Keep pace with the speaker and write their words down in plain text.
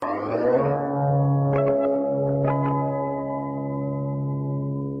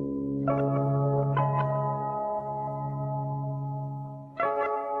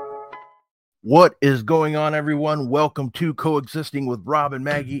What is going on, everyone? Welcome to Coexisting with Rob and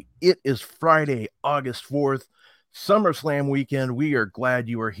Maggie. It is Friday, August 4th, SummerSlam weekend. We are glad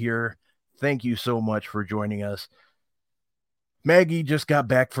you are here. Thank you so much for joining us. Maggie just got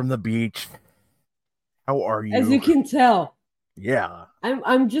back from the beach. How are you? As you can tell. Yeah.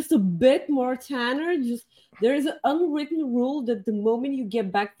 I'm just a bit more tanner. There is an unwritten rule that the moment you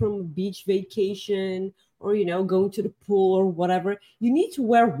get back from a beach vacation or going to the pool or whatever, you need to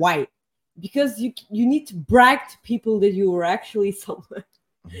wear white. Because you need to brag to people that you were actually somewhere,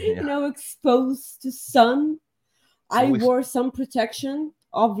 exposed to sun. I wore sun protection,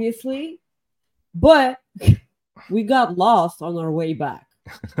 obviously, but we got lost on our way back.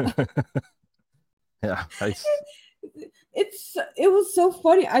 Yeah, it was so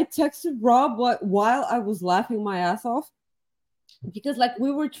funny. I texted Rob while I was laughing my ass off because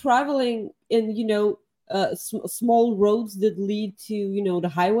we were traveling in small roads that lead to the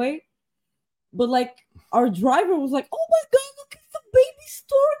highway. But our driver was like, "Oh my god, look at the baby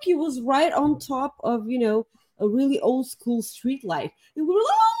stork!" He was right on top of a really old school street light, and we were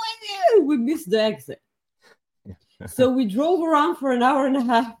like, "Oh my god!" We missed the exit, so we drove around for an hour and a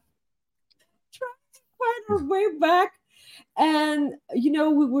half trying to find our way back. And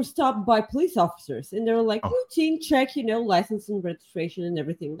we were stopped by police officers, and they were like, "Routine check, license and registration and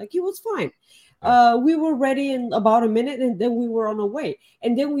everything." Like, it was fine. We were ready in about a minute, and then we were on our way.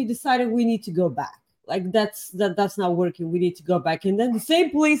 And then we decided we need to go back. Like, that's not working. We need to go back. And then the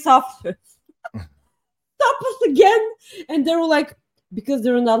same police officers stopped us again, and they were like, because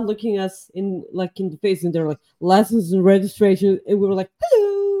they were not looking us in the face, and they were like, "License and registration," and we were like,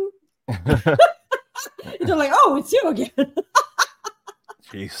 "Hello." And they're like, "Oh, it's you again."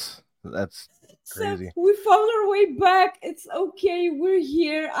 Jeez, that's crazy. So we found our way back. It's okay. We're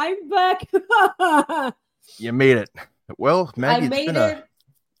here. I'm back. You made it. Well, Maggie, I made it.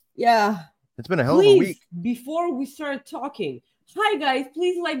 Yeah. It's been a hell of a week. Before we start talking, hi guys,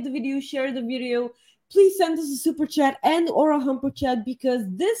 please like the video, share the video. Please send us a super chat and or a humper chat, because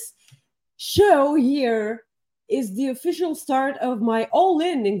this show here is the official start of my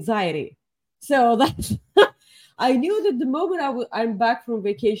all-in anxiety. So that's I knew that the moment I'm back from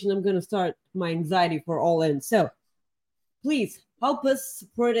vacation, I'm going to start my anxiety for all in. So please help us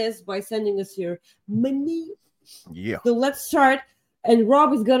support us by sending us your money. Yeah. So let's start. And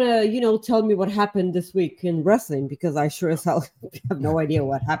Rob is going to, tell me what happened this week in wrestling, because I sure as hell have no idea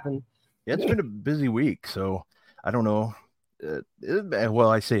what happened. Yeah, it's been a busy week, so I don't know. Well,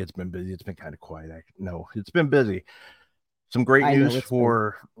 I say it's been busy. It's been kind of quiet. No, it's been busy. Some great news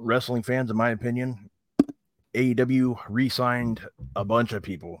for wrestling fans, in my opinion. AEW re-signed a bunch of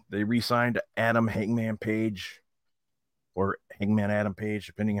people. They re-signed Adam Hangman Page, or Hangman Adam Page,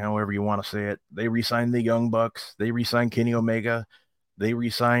 depending however you want to say it. They re-signed the Young Bucks. They re-signed Kenny Omega. They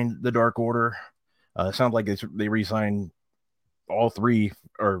re-signed the Dark Order. It sounds like they re-signed all three,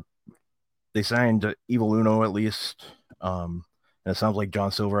 or they signed Evil Uno at least. And it sounds like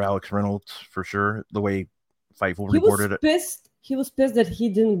John Silver, Alex Reynolds for sure, the way Fightful reported it. He was pissed that he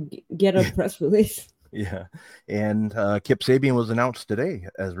didn't get a press release. Yeah, and Kip Sabian was announced today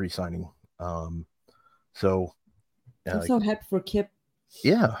as re-signing. So I'm so happy for Kip.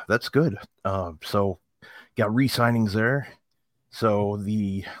 Yeah, that's good. So got re-signings there. So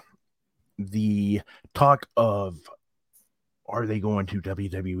the talk of are they going to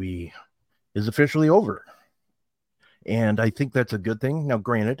WWE is officially over, and I think that's a good thing. Now,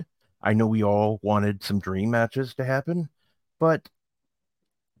 granted, I know we all wanted some dream matches to happen, but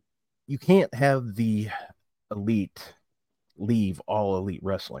you can't have the elite leave all elite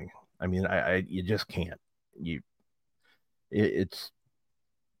wrestling. I mean, you just can't. It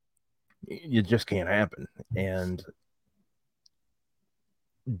just can't happen. And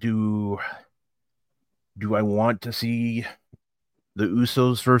do I want to see the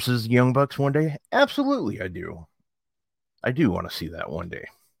Usos versus Young Bucks one day? Absolutely, I do. I do want to see that one day.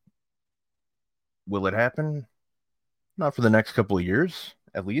 Will it happen? Not for the next couple of years,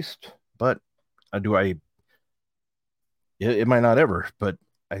 at least. But it might not ever, but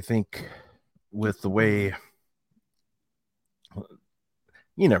I think with the way,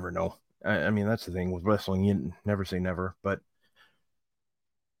 you never know. I mean, that's the thing with wrestling. You never say never, but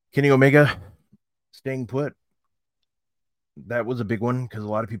Kenny Omega staying put, that was a big one because a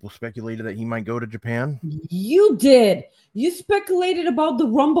lot of people speculated that he might go to Japan. You did. You speculated about the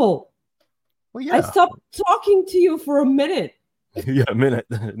Rumble. Well, yeah. I stopped talking to you for a minute. Yeah, a minute.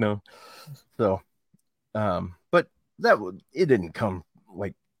 No. So, but it didn't come,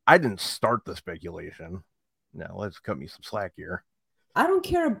 I didn't start the speculation. Now let's cut me some slack here. I don't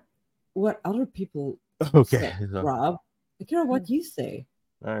care what other people say, Rob. I care what you say.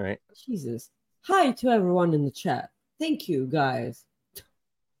 All right. Jesus. Hi to everyone in the chat. Thank you, guys.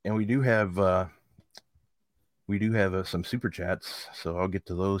 And we do have some super chats, so I'll get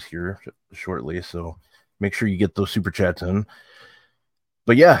to those here shortly. So make sure you get those super chats in.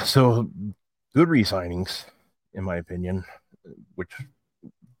 But yeah, so good re-signings, in my opinion, which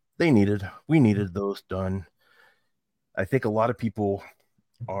we needed those done. I think a lot of people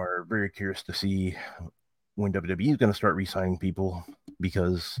are very curious to see when WWE is going to start re-signing people,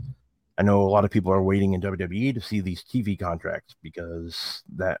 because I know a lot of people are waiting in WWE to see these TV contracts, because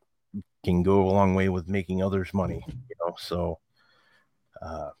that can go a long way with making others money, so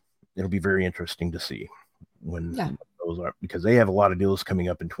it'll be very interesting to see when those are, because they have a lot of deals coming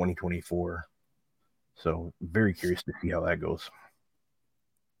up in 2024. So very curious to see how that goes.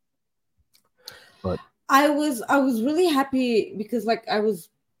 But I was really happy because like I was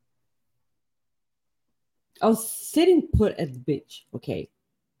sitting put at the beach. Okay.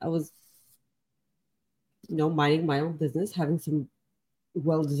 I was, minding my own business, having some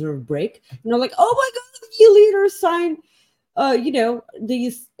well-deserved break. Like, oh my God, the leaders signed,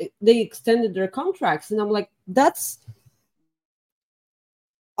 they extended their contracts. And I'm like, that's,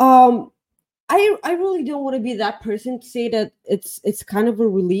 I really don't want to be that person to say that it's kind of a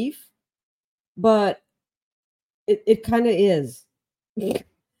relief, but it kind of is.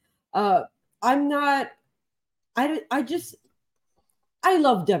 I'm not, I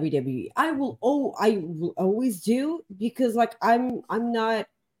love WWE. I will always do, because like I'm not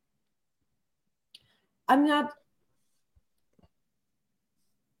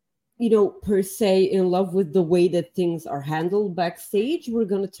per se in love with the way that things are handled backstage. We're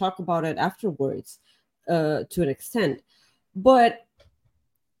going to talk about it afterwards to an extent. But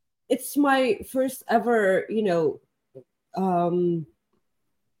it's my first ever,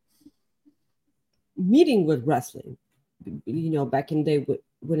 meeting with wrestling, back in the day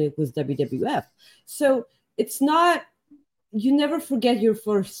when it was WWF. So it's not, you never forget your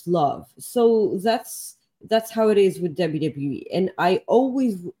first love. So that's how it is with WWE. And I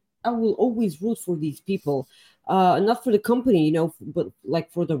will always root for these people, not for the company, but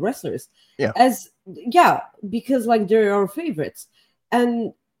like for the wrestlers. Because like they're our favorites.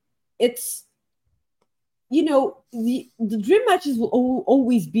 And it's, the dream matches will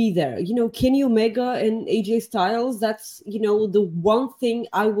always be there. Kenny Omega and AJ Styles, that's, the one thing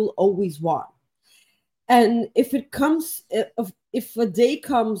I will always want. And if it comes, if a day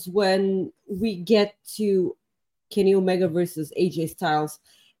comes when we get to Kenny Omega versus AJ Styles,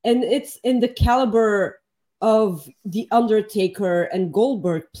 and it's in the caliber of The Undertaker and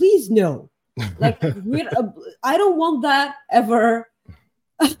Goldberg, please no. Like, I don't want that ever.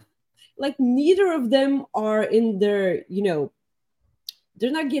 Like, neither of them are in their, they're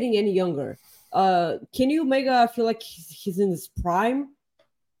not getting any younger. Kenny Omega, I feel like he's in his prime.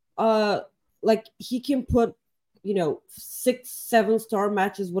 Like, he can put, 6-7 star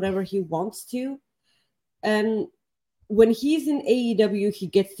matches, whatever he wants to. And when he's in AEW, he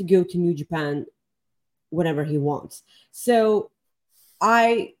gets to go to New Japan whenever he wants. So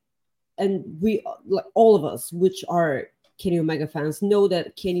we, like all of us, which are Kenny Omega fans, know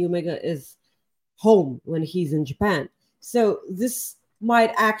that Kenny Omega is home when he's in Japan. So this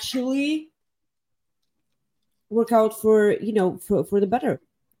might actually work out for the better.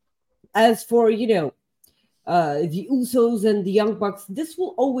 As for the Usos and the Young Bucks, this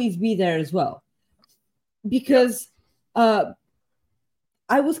will always be there as well, because I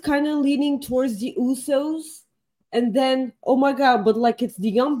was kind of leaning towards the Usos, and then oh my God, but like it's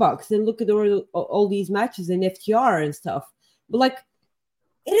the Young Bucks, and look at all these matches in FTR and stuff. But like,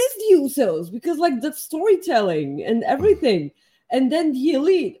 it is the Usos, because like the storytelling and everything. And then the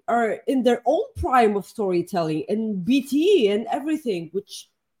Elite are in their own prime of storytelling, and BT and everything, which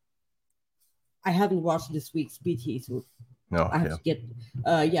I haven't watched this week's BT, so I have to get,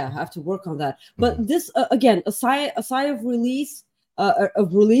 I have to work on that. But this, again, a sigh of release,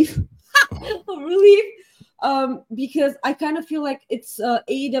 of relief, of relief, because I kind of feel like it's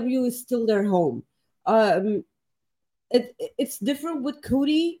AEW is still their home. It's different with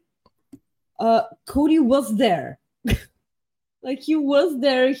Cody. Cody was there. Like, he was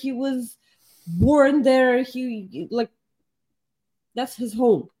there. He was born there. He, like, that's his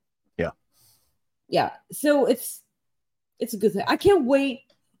home. Yeah. So it's a good thing. I can't wait.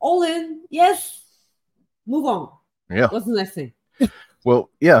 All in. Yes. Move on. Yeah. What's the next thing? Well,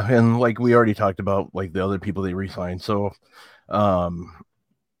 yeah, and like we already talked about, like the other people they re-signed. So, I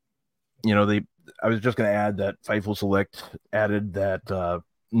was just going to add that Fightful Select added that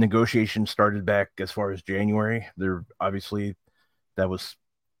negotiations started back as far as January. They're obviously, that was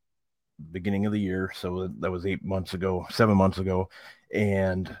beginning of the year. So that was 7 months ago.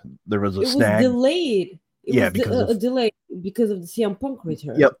 And there was a It was snag. delayed. It Yeah, was because a delay because of the CM Punk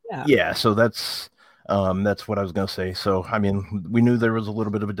return. yep. Yeah. Yeah. So that's what I was going to say. So, I mean, we knew there was a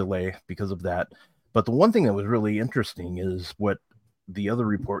little bit of a delay because of that. But the one thing that was really interesting is what the other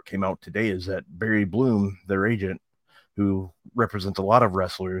report came out today is that Barry Bloom, their agent, who represents a lot of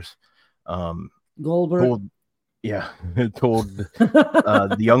wrestlers, Goldberg told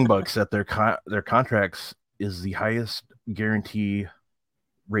the Young Bucks that their contracts is the highest guarantee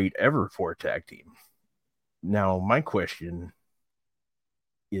rate ever for a tag team. Now, my question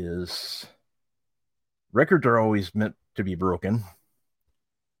is, records are always meant to be broken.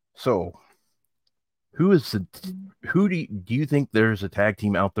 So, who do you think there's a tag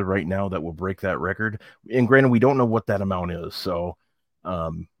team out there right now that will break that record? And granted, we don't know what that amount is, so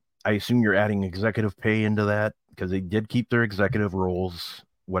I assume you're adding executive pay into that because they did keep their executive roles,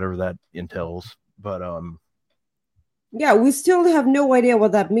 whatever that entails. But yeah, we still have no idea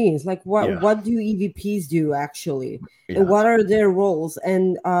what that means. Like, yeah, what do EVPs do actually, and yeah, what are their roles,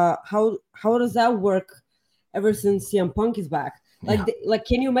 and how does that work? Ever since CM Punk is back, like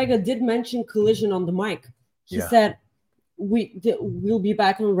Kenny Omega did mention Collision on the mic. He said we'll be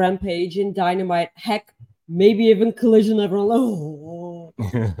back on Rampage and Dynamite. Heck, maybe even Collision. Everyone,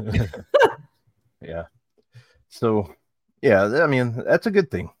 yeah. So yeah, I mean that's a good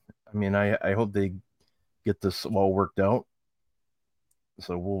thing. I mean, I hope they get this all worked out.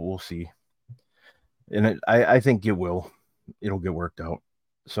 So we'll see. And I think it'll get worked out.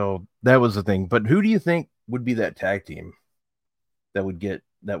 So that was the thing. But who do you think would be that tag team that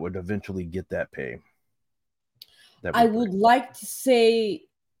would eventually get that pay? I would like to say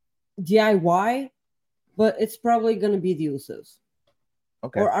DIY, but it's probably going to be the Usos.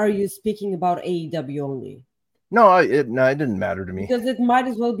 Okay. Or are you speaking about AEW only? No, it didn't matter to me. Because it might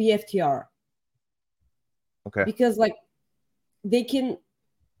as well be FTR. Okay. Because I can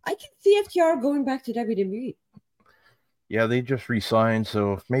see FTR going back to WWE. Yeah, they just re-signed,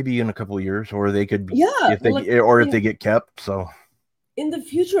 so maybe in a couple of years, or they could, if they get kept. So in the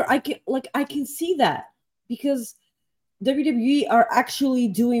future, I can see that because WWE are actually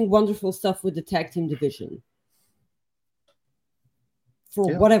doing wonderful stuff with the tag team division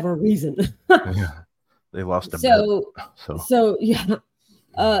for whatever reason. Yeah, they lost a bet. So yeah,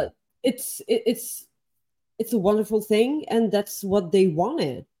 it's a wonderful thing, and that's what they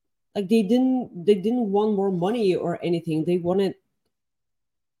wanted. Like they didn't want more money or anything. They wanted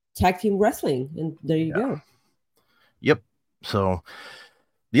tag team wrestling, and there you go. Yep. So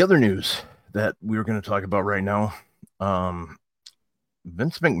the other news that we were going to talk about right now,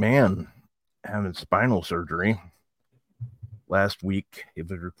 Vince McMahon having spinal surgery. Last week it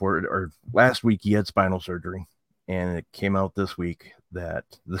was reported, or last week he had spinal surgery, and it came out this week that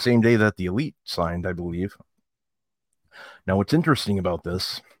the same day that the Elite signed, I believe. Now, what's interesting about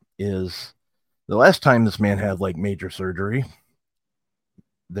this is the last time this man had like major surgery,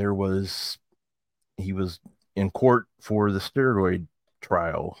 he was in court for the steroid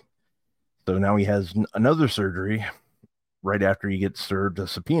trial. So now he has another surgery right after he gets served a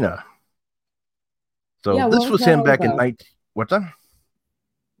subpoena. So this was him back in what's that?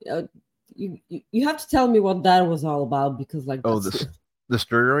 You have to tell me what that was all about, because the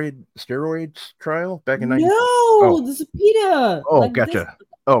steroids trial back in the subpoena. Oh, gotcha.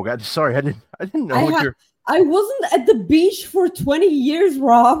 Gotcha. Sorry, I didn't know what you're. I wasn't at the beach for 20 years,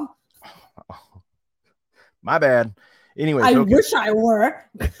 Rob. My bad. Anyways, I wish I were.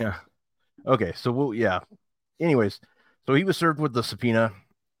 Yeah. Okay, so anyways, so he was served with the subpoena,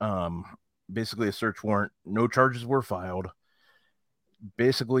 basically a search warrant. No charges were filed.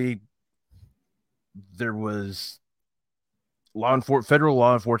 Basically, there was federal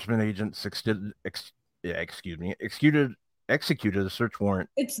law enforcement agents executed a search warrant.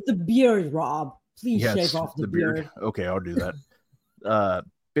 It's the beard, Rob. Please shave off the beard. Okay, I'll do that.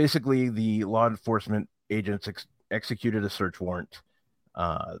 Basically, the law enforcement agents executed a search warrant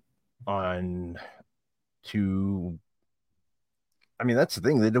I mean, that's the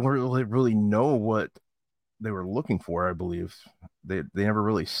thing. They don't really know what they were looking for, I believe. They never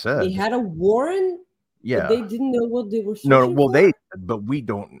really said. They had a warrant? Yeah. But they didn't know what they were searching for? No, they did, but we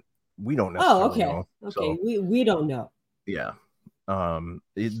don't necessarily know. Okay. So, we don't know. Yeah.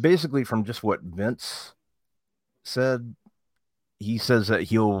 Basically from just what Vince said, he says that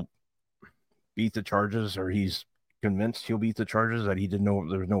he'll beat the charges, or he's convinced he'll beat the charges, that he didn't know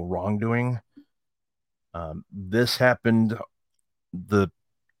there was no wrongdoing. This happened. The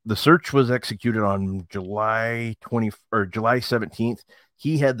search was executed on July 17th.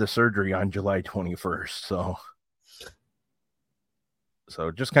 He had the surgery on July 21st.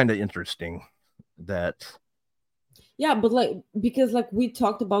 So just kind of interesting that. Yeah, but like because like we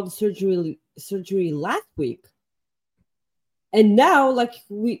talked about the surgery last week, and now like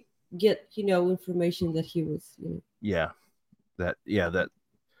we get information that he was that's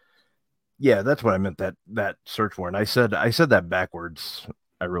what I meant, that search warrant. I said that backwards.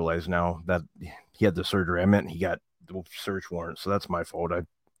 I realize now that he had the surgery. I meant he got the search warrant, so that's my fault. I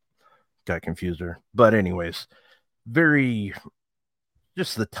got confused there. But anyways,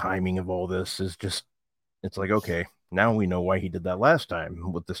 just the timing of all this is just, it's like, okay, now we know why he did that last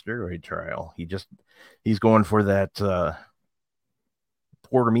time with the steroid trial. He's going for that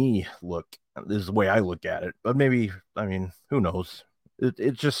poor me look. This is the way I look at it. But maybe, I mean, who knows?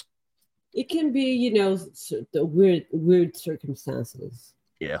 It just, it can be, the weird circumstances.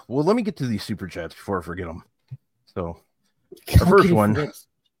 Yeah. Well, let me get to these super chats before I forget them. So, the first one.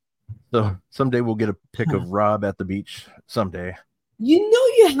 So someday we'll get a pic of Rob at the beach. Someday. You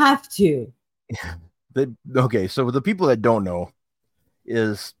have to. Okay, so the people that don't know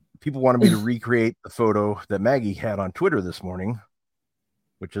is people wanted me to recreate the photo that Maggie had on Twitter this morning,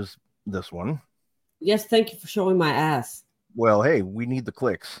 which is this one. Yes, thank you for showing my ass. Well, hey, we need the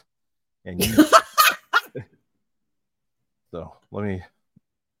clicks. And so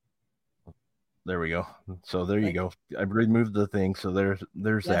there we go. So there you go. I removed the thing. So there's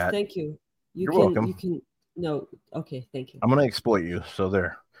yes, that. Thank you. You're welcome. You can no. Okay, thank you. I'm gonna exploit you. So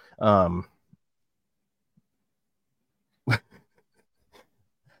there. Love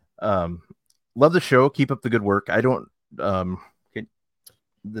the show. Keep up the good work. I don't. Yeah,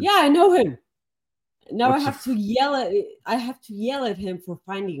 I know him. Now I have to yell at him for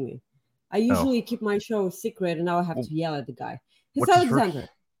finding me. I usually keep my show secret, and now I have to yell at the guy. It's Alexander.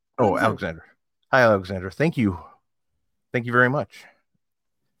 Alexander. Hi, Alexander. Thank you. Thank you very much.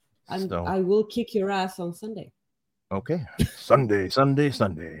 I will kick your ass on Sunday. Okay. Sunday.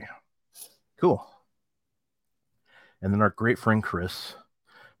 Cool. And then our great friend Chris,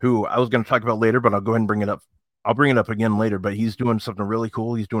 who I was going to talk about later, but I'll go ahead and bring it up. I'll bring it up again later, but he's doing something really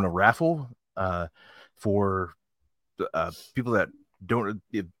cool. He's doing a raffle for people that don't,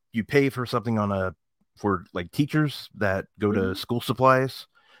 if you pay for something for like teachers that go to school supplies,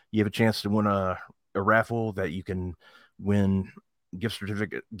 you have a chance to win a raffle that you can win gift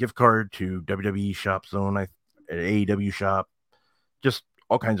card to WWE Shop Zone, at AEW Shop, just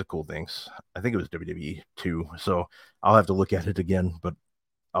all kinds of cool things. I think it was WWE too, so I'll have to look at it again, but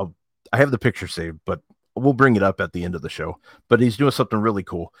I have the picture saved, but we'll bring it up at the end of the show. But he's doing something really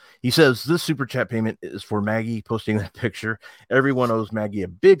cool. He says this super chat payment is for Maggie posting that picture. Everyone owes Maggie a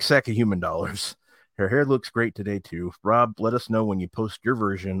big sack of human dollars. Her hair looks great today too. Rob, let us know when you post your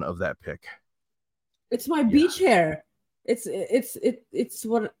version of that pic. It's my beach hair. It's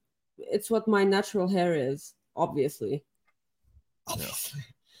what my natural hair is. Obviously.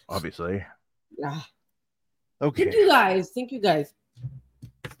 Yeah. Okay. Thank you guys.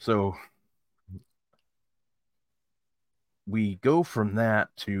 So we go from that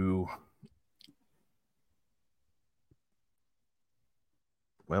to,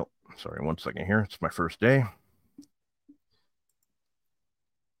 well, sorry, 1 second here. It's my first day.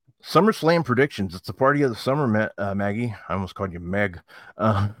 SummerSlam predictions. It's the party of the summer, Maggie. I almost called you Meg.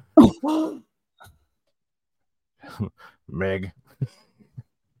 Meg.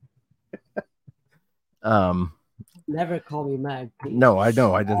 Never call me Meg. Please. No, I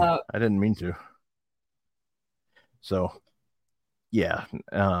know. I didn't mean to. So, yeah.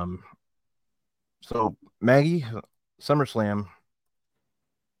 So Maggie, SummerSlam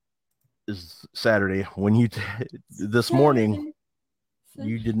is Saturday. When you this morning,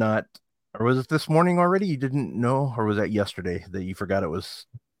 you did not, or was it this morning already? You didn't know, or was that yesterday that you forgot it was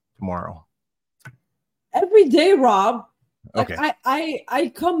tomorrow? Every day, Rob. Okay.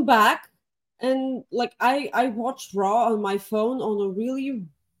 I come back and like I watch Raw on my phone on a really,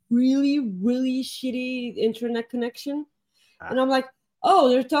 really, really shitty internet connection, and I'm like, oh,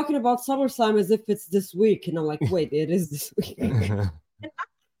 they're talking about SummerSlam as if it's this week, and I'm like, wait, it is this week.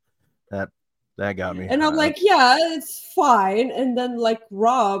 That got me. And I'm like, yeah, it's fine. And then like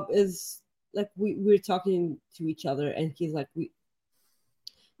Rob is like, we're talking to each other, and he's like,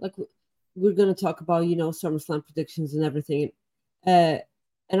 we're gonna talk about SummerSlam predictions and everything. And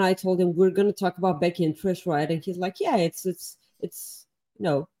I told him we're gonna talk about Becky and Trish, right? And he's like, yeah, it's it's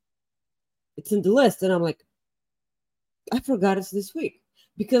in the list. And I'm like, I forgot it's this week,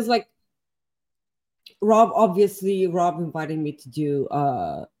 because like Rob invited me to do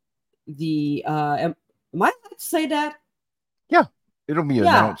am I allowed to say that? Yeah, it'll be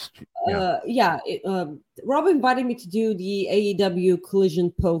announced. Rob invited me to do the AEW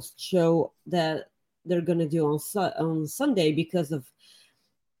Collision post show that they're gonna do on Sunday, because of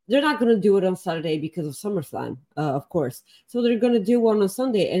they're not going to do it on Saturday because of SummerSlam, of course. So they're going to do one on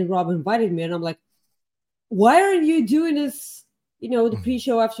Sunday. And Rob invited me, and I'm like, why are you doing this, the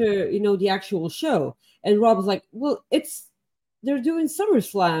pre-show after, the actual show? And Rob was like, well, they're doing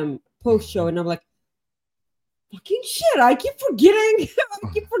SummerSlam post-show. And I'm like, fucking shit, I keep forgetting. I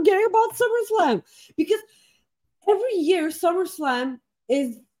keep forgetting about SummerSlam. Because every year,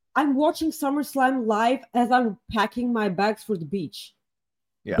 I'm watching SummerSlam live as I'm packing my bags for the beach.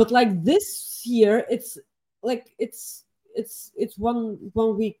 Yeah. But like this year, it's 1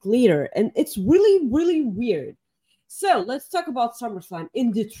 week later, and it's really, really weird. So let's talk about SummerSlam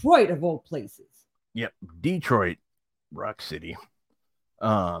in Detroit, of all places. Yep, Detroit, Rock City.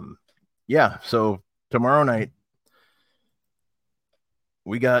 Yeah. So tomorrow night,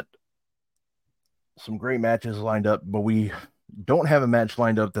 we got some great matches lined up, but we don't have a match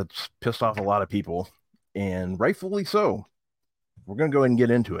lined up that's pissed off a lot of people, and rightfully so. We're going to go ahead and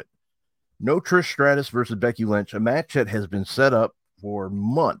get into it. No Trish Stratus versus Becky Lynch, a match that has been set up for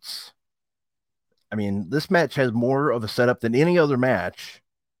months. I mean, this match has more of a setup than any other match,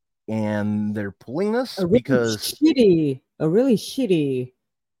 and they're pulling this a really shitty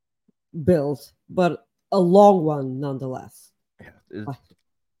build, but a long one nonetheless. Yeah,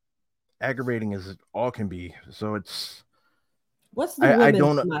 aggravating as it all can be. So it's what's the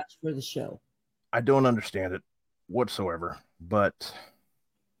women's match for the show? I don't understand it whatsoever, but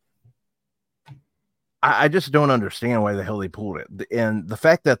I just don't understand why the hell they pulled it. And the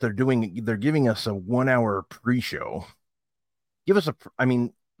fact that they're giving us a 1 hour pre-show.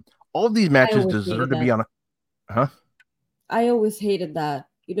 All of these matches deserve to be on I always hated that.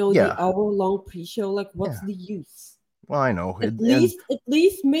 The hour-long pre-show, like what's the use? Well, I know. At least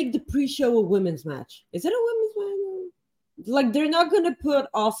make the pre-show a women's match. Is it a women's match? Like they're not gonna put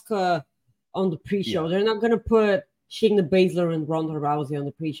Asuka on the pre-show. Yeah. They're not gonna put Shayna Baszler and Ronda Rousey on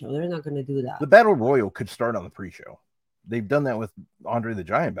the pre-show. They're not gonna do that. The Battle Royal could start on the pre-show. They've done that with Andre the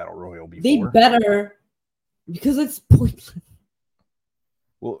Giant Battle Royal before. They better, because it's pointless.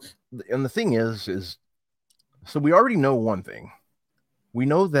 Well, and the thing is so we already know one thing. We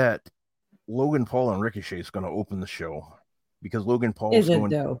know that Logan Paul and Ricochet is going to open the show because Logan Paul is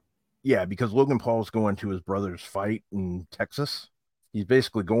going. Yeah, because Logan Paul is going to his brother's fight in Texas. He's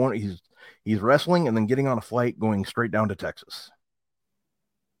basically going. He's wrestling and then getting on a flight going straight down to Texas.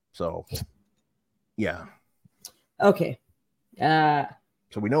 So, yeah. Okay.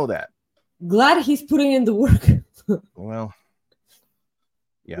 So we know that. Glad he's putting in the work. Well.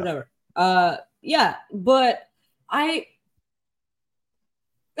 Yeah. Whatever. Yeah, but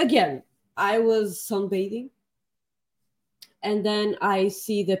I was sunbathing, and then I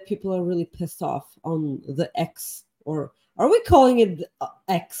see that people are really pissed off on the X, or are we calling it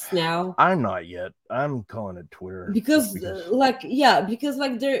X now? I'm not yet. I'm calling it Twitter. Because they're,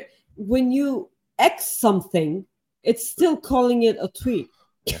 when you X something, it's still calling it a tweet.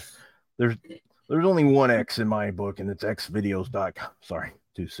 Yeah. There's only one X in my book, and it's xvideos.com. Sorry,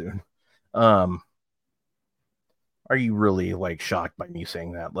 too soon. Are you really like shocked by me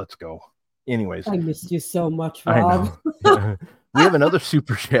saying that? Let's go. Anyways, I missed you so much, Rob. We have another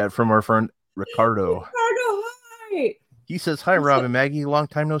super chat from our friend Ricardo. Ricardo, hi. He says, "Hi, Rob and Maggie. Long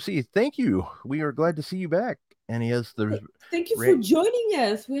time no see. Thank you. We are glad to see you back." And he has thank you for joining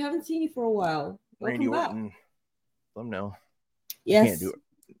us. We haven't seen you for a while. Randy Orton thumbnail. Yes, I can't do it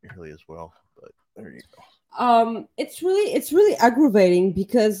really as well, but there you go. It's really aggravating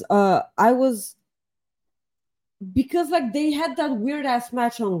because like they had that weird ass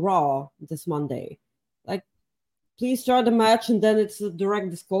match on Raw this Monday. Like, please start the match and then it's a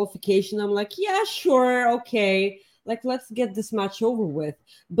direct disqualification. I'm like, yeah, sure, okay. Like, let's get this match over with.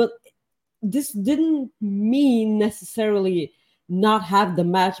 But this didn't mean necessarily not have the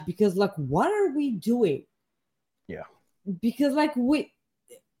match, because like, what are we doing? Yeah. Because like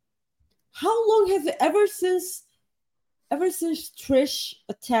how long has it ever since Trish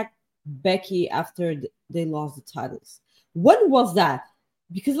attacked Becky after they lost the titles? When was that?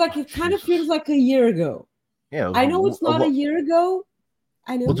 Because like it kind of feels like a year ago. Yeah, I know it's not a year ago.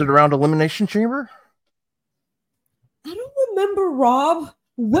 I know. Was it around Elimination Chamber? I don't remember, Rob.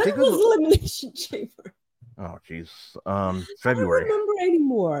 When was Elimination Chamber? Oh, jeez. February. I don't remember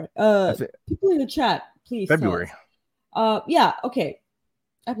anymore. People in the chat, please. February. Yeah. Okay.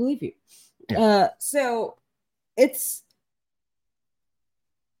 I believe you. Yeah. So it's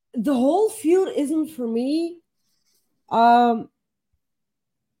the whole feud isn't for me.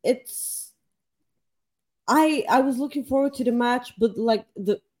 It's I was looking forward to the match, but like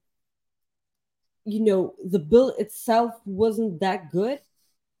the build itself wasn't that good.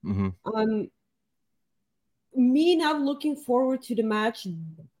 Mm-hmm. Me not looking forward to the match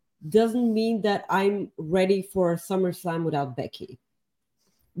doesn't mean that I'm ready for SummerSlam without Becky.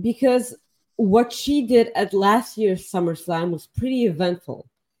 Because what she did at last year's SummerSlam was pretty eventful.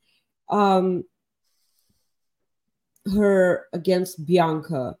 Her against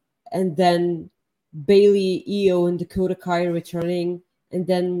Bianca, and then Bailey, Io, and Dakota Kai returning, and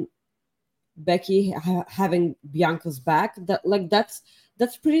then Becky having Bianca's back.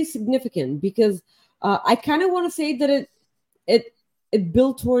 That's pretty significant, because I kind of want to say that it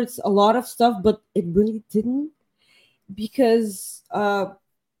built towards a lot of stuff, but it really didn't, because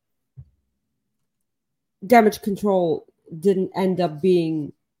Damage Control didn't end up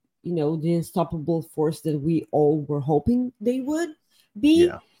being, the unstoppable force that we all were hoping they would be.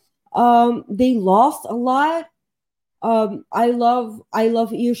 Yeah. They lost a lot. I love Io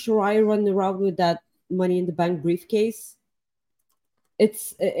Shirai running around with that Money in the Bank briefcase.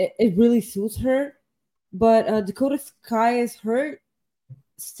 It really suits her. But Dakota Kai is hurt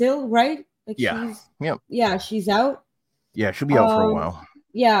still, right? Like she's out. Yeah, she'll be out for a while.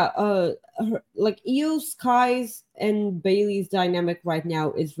 Yeah, like Io Sky's and Bailey's dynamic right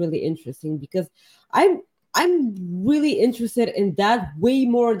now is really interesting, because I'm really interested in that way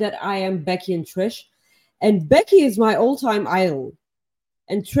more than I am Becky and Trish. And Becky is my all-time idol,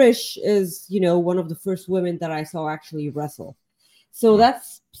 and Trish is, one of the first women that I saw actually wrestle. So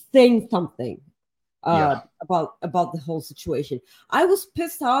that's saying something about the whole situation. I was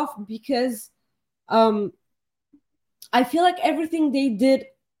pissed off because I feel like everything they did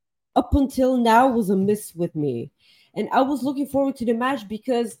up until now was a miss with me. And I was looking forward to the match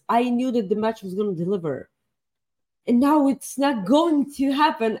because I knew that the match was going to deliver. And now it's not going to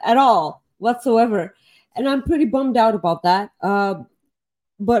happen at all whatsoever. And I'm pretty bummed out about that.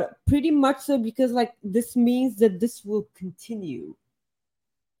 But pretty much so, because like this means that this will continue.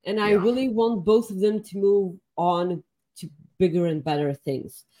 And I really want both of them to move on to bigger and better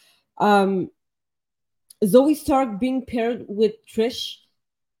things. Zoe Stark being paired with Trish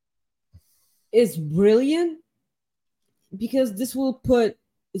is brilliant, because this will put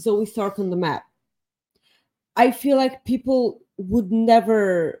Zoe Stark on the map. I feel like people would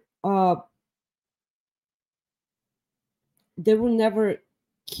never they will never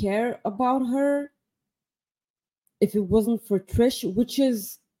care about her if it wasn't for Trish, which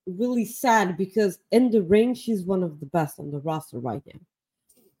is really sad, because in the ring she's one of the best on the roster right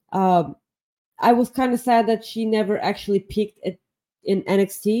now. I was kind of sad that she never actually peaked in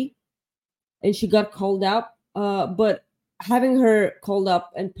NXT and she got called up, but having her called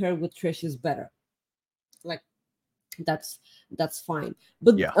up and paired with Trish is better. Like, that's fine.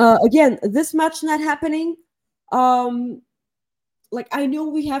 But again, this match not happening. Like, I know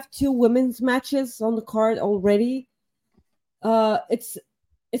we have 2 women's matches on the card already. It's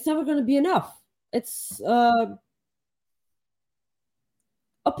never going to be enough. It's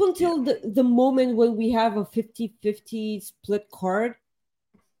up until the moment when we have a 50-50 split card,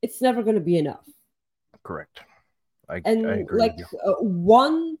 it's never going to be enough. Correct. I agree like with you.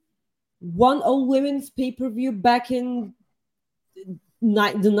 One all women's pay-per-view back in the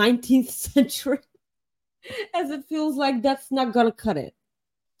 19th century, as it feels like that's not going to cut it.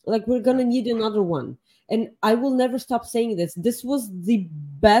 Like, we're going to need another one. And I will never stop saying this. This was the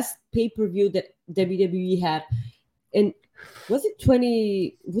best pay-per-view that WWE had. And was it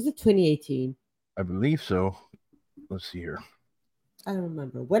 2018? I believe so. Let's see here. I don't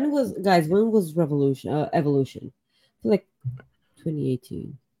remember. When was Evolution? I feel like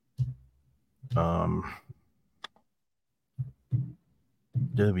 2018.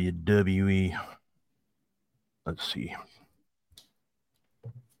 WWE. Let's see.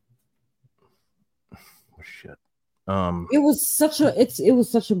 Oh, shit. It was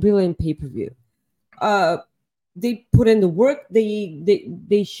such a brilliant pay-per-view. They put in the work.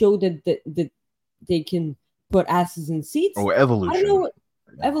 They showed that they can put asses in seats. Oh, Evolution. I don't know.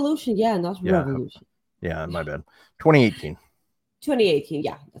 Evolution, not Revolution. Yeah, my bad. 2018. 2018,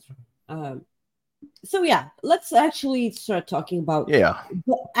 yeah, that's right. So let's actually start talking about the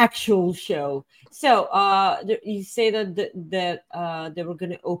actual show. So you say that they were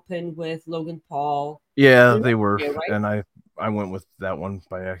going to open with Logan Paul. Yeah, they were, right? And I went with that one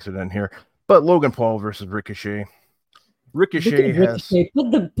by accident here. But Logan Paul versus Ricochet. Ricochet has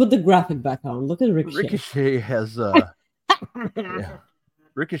put the graphic back on. Look at Ricochet. Ricochet has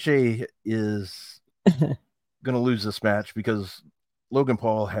Ricochet is going to lose this match because Logan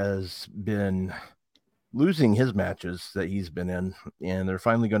Paul has been losing his matches that he's been in, and they're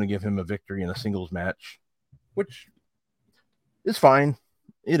finally going to give him a victory in a singles match, which is fine.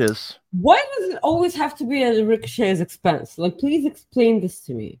 It is. Why does it always have to be at Ricochet's expense? Like, please explain this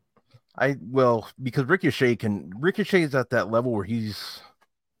to me. Because Ricochet is at that level where he's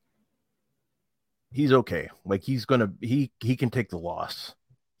he's okay. Like he can take the loss.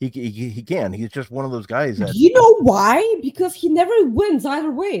 He can. He's just one of those guys that You know why? Because he never wins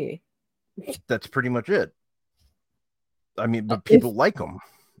either way. That's pretty much it. I mean, but people like him.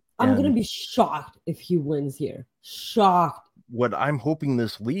 I'm gonna be shocked if he wins here. Shocked. What I'm hoping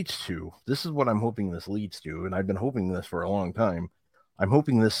this leads to, and I've been hoping this for a long time. I'm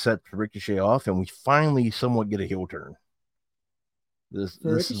hoping this sets Ricochet off, and we finally somewhat get a heel turn. This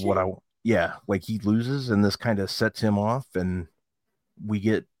is what like he loses, and this kind of sets him off, and we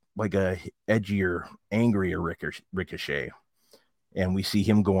get like a edgier, angrier Ricochet, and we see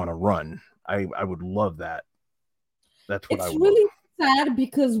him go on a run. I would love that. That's what I would. It's really sad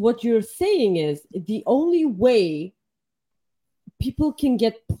because what you're saying is the only way people can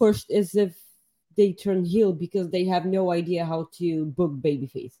get pushed is if they turn heel because they have no idea how to book baby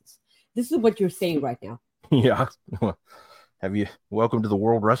faces. This is what you're saying right now. Yeah. Welcome to the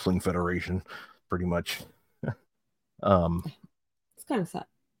World Wrestling Federation, pretty much. It's kind of sad.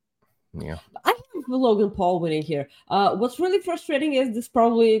 Yeah. I have Logan Paul winning here. What's really frustrating is this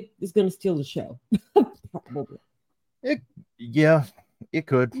probably is going to steal the show. Probably. It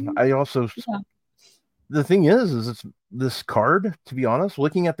could. I also... Yeah. The thing is it's this card, to be honest,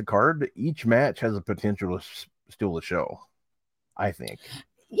 looking at the card, each match has a potential to steal the show, I think.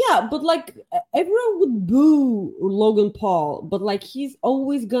 Yeah, but like everyone would boo Logan Paul, but like he's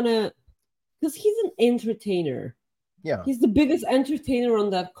always gonna, because he's an entertainer. Yeah. He's the biggest entertainer on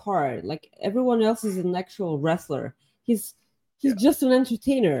that card. Like everyone else is an actual wrestler. He's just an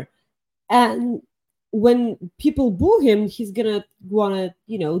entertainer. And when people boo him, he's gonna wanna,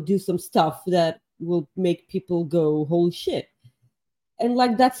 do some stuff that will make people go, holy shit. And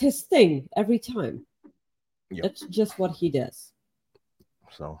like that's his thing every time. Yep. That's just what he does.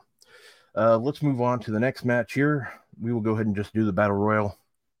 So let's move on to the next match here. We will go ahead and just do the Battle Royal.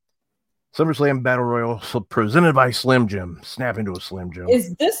 SummerSlam Battle Royal, presented by Slim Jim. Snap into a Slim Jim.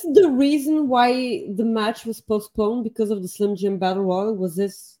 Is this the reason why the match was postponed because of the Slim Jim Battle Royal? Was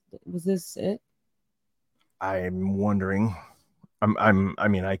this it? I'm wondering. I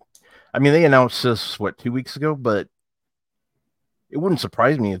mean, they announced this 2 weeks ago, but it wouldn't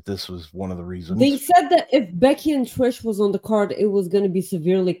surprise me if this was one of the reasons. They said that if Becky and Trish was on the card, it was going to be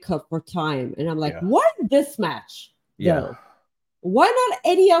severely cut for time, and I'm like, why this match? Yeah. Though? Why not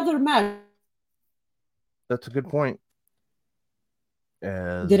any other match? That's a good point.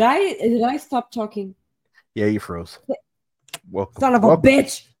 Did I stop talking? Yeah, you froze. Welcome. Son of a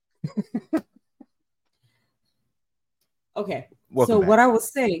bitch. Okay. Welcome back. What I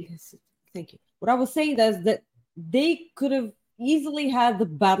was saying, thank you. What I was saying is that they could have easily had the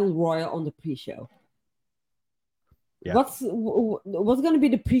Battle Royal on the pre-show. Yeah. What's going to be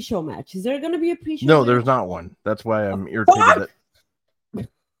the pre-show match? Is there going to be a pre-show? No, there's not one. That's why I'm irritated.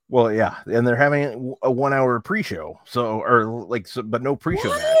 Well, yeah, and they're having a 1 hour pre-show, but no pre-show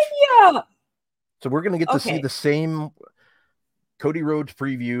match. Yeah. So we're going to get to see the same Cody Rhodes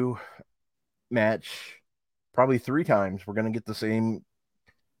preview match probably 3 times. We're going to get the same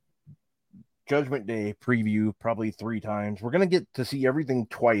Judgment Day preview probably 3 times. We're going to get to see everything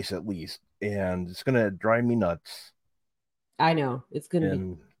twice at least, and it's going to drive me nuts. I know. It's going to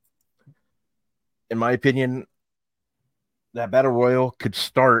be. In my opinion, that Battle Royal could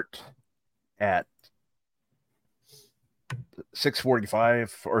start at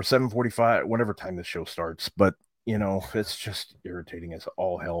 6:45 or 7:45, whenever time the show starts. But, it's just irritating as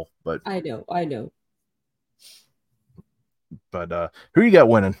all hell. But I know. But who you got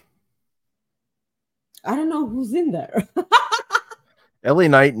winning? I don't know who's in there. LA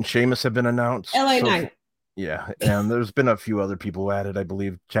Knight and Sheamus have been announced. Knight. Yeah, and there's been a few other people added, I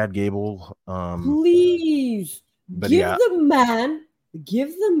believe. Chad Gable. Please give the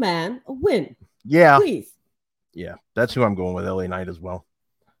man a win. Yeah. Please. Yeah, that's who I'm going with, LA Knight as well.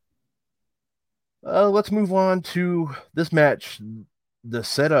 Let's move on to this match. The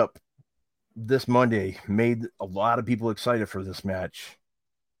setup this Monday made a lot of people excited for this match.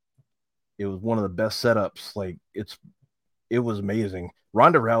 It was one of the best setups. It was amazing.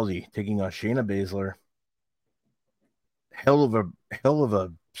 Ronda Rousey taking on Shayna Baszler. Hell of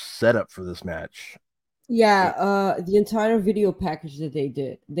a setup for this match. Yeah, the entire video package that they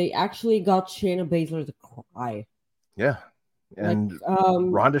did, they actually got Shayna Baszler to cry. Yeah, and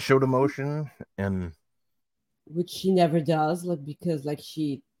Ronda showed emotion, and which she never does, because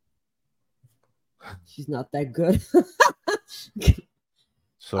she's not that good.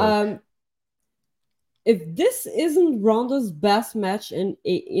 So, if this isn't Ronda's best match in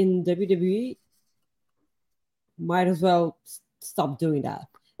WWE, might as well stop doing that.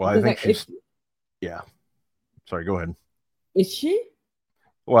 Well, I think she's. Yeah. Sorry, go ahead. Is she?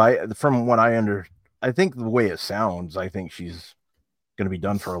 Well, from what I I think the way it sounds, I think she's going to be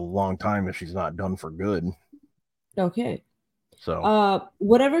done for a long time if she's not done for good. Okay. So,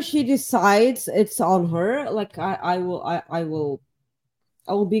 whatever she decides, it's on her. Like I will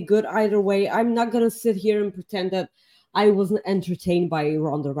be good either way. I'm not gonna sit here and pretend that I wasn't entertained by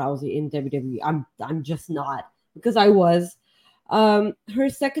Ronda Rousey in WWE. I'm just not, because I was. Her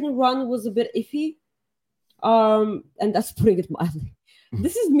second run was a bit iffy. And that's putting it mildly.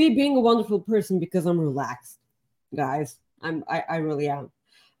 This is me being a wonderful person because I'm relaxed, guys. I really am.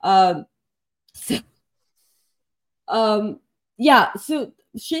 So, yeah. So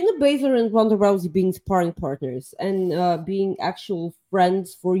Shayna Baszler and Ronda Rousey being sparring partners and being actual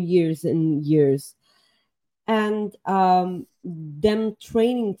friends for years and years, and them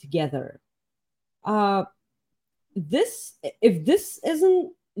training together. This if this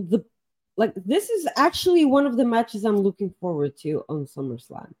isn't the like this is actually one of the matches I'm looking forward to on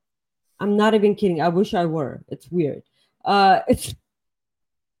SummerSlam. I'm not even kidding. I wish I were. It's weird.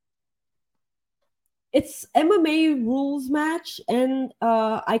 It's MMA rules match, and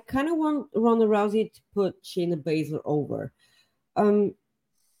I kind of want Ronda Rousey to put Shayna Baszler over. I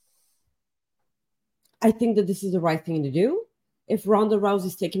think that this is the right thing to do. If Ronda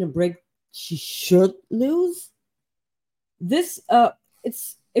Rousey's taking a break, she should lose.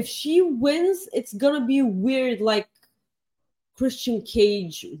 It's if she wins, it's gonna be weird, like Christian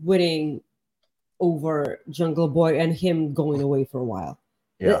Cage winning over Jungle Boy and him going away for a while.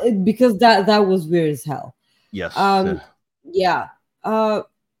 yeah. Because that was weird as hell. Yes. Yeah. Do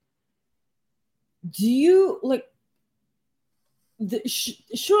you like?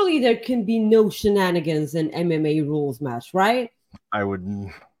 Surely there can be no shenanigans in MMA rules match, right? I would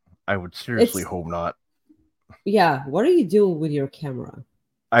seriously hope not. Yeah. What are you doing with your camera?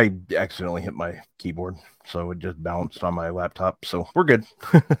 I accidentally hit my keyboard, so it just bounced on my laptop. So we're good.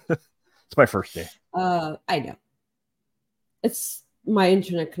 It's my first day. I know. It's my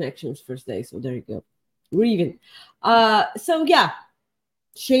internet connection's first day, so there you go. We're even. So yeah,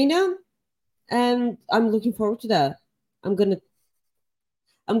 Shayna, and I'm looking forward to that. I'm gonna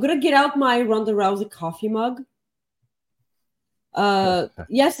get out my Ronda Rousey coffee mug.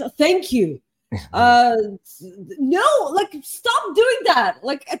 Yes, thank you. No, like stop doing that.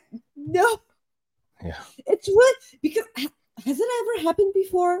 Like no. Yeah. It's weird because has it ever happened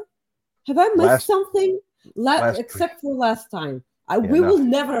before? Have I missed something? Except for last time. We will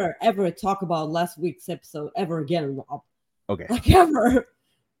never ever talk about last week's episode ever again, Rob. Okay. Like ever.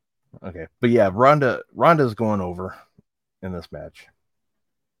 Okay. But yeah, Ronda's going over in this match.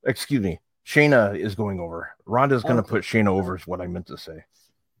 Excuse me. Shayna is going over. Ronda's going to put Shayna over is what I meant to say.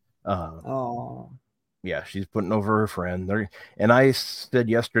 Yeah, she's putting over her friend. And I said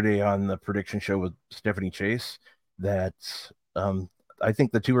yesterday on the prediction show with Stephanie Chase that I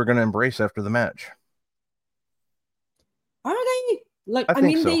think the two are going to embrace after the match. Are they? Like, I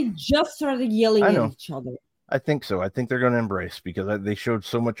mean, so. They just started yelling at each other. I think so. I think they're going to embrace because they showed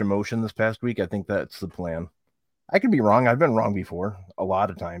so much emotion this past week. I think that's the plan. I could be wrong. I've been wrong before. A lot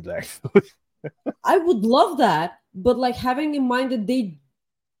of times, actually. I would love that. But, like, having in mind that they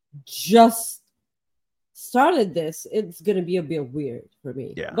just started this, it's going to be a bit weird for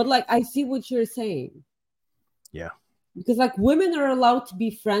me. Yeah. But, like, I see what you're saying. Yeah. Because, like, women are allowed to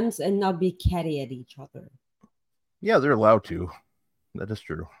be friends and not be catty at each other. Yeah, they're allowed to. That is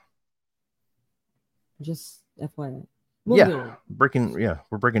true. Just FYI. We're breaking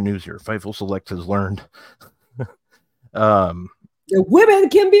news here. Fightful Select has learned. The women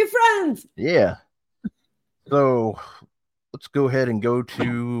can be friends. Yeah. So let's go ahead and go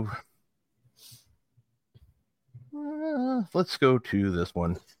to this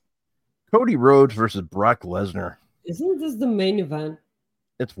one. Cody Rhodes versus Brock Lesnar. Isn't this the main event?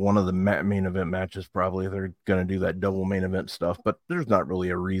 It's one of the main event matches. Probably they're going to do that double main event stuff, but there's not really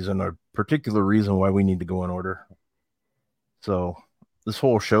a particular reason why we need to go in order. So this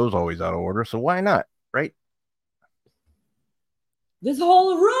whole show's always out of order. So why not? Right? This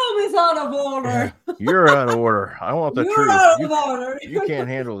whole room is out of order. You're out of order. I want the truth. Out of order. You can't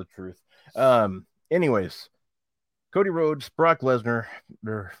handle the truth. Anyways, Cody Rhodes, Brock Lesnar,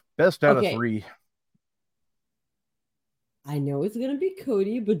 they're best out of 3. I know it's going to be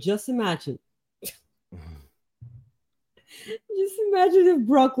Cody, but just imagine. Just imagine if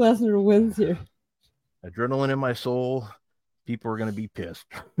Brock Lesnar wins here. Adrenaline in my soul. People are going to be pissed.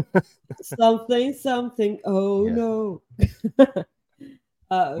 something. Oh, no.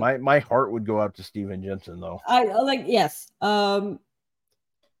 My heart would go out to Steven Jensen, though. Yes. I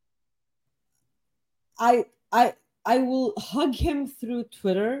will hug him through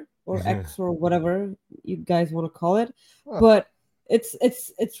Twitter or X or whatever you guys want to call it, but it's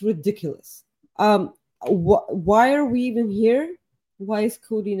ridiculous. Why are we even here? Why is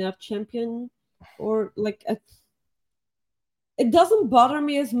Cody not champion? Or like, it doesn't bother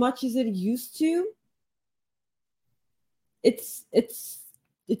me as much as it used to. It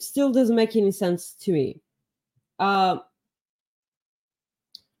still doesn't make any sense to me. I'm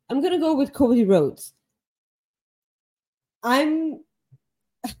gonna go with Cody Rhodes. My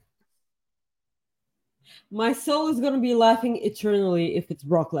soul is gonna be laughing eternally if it's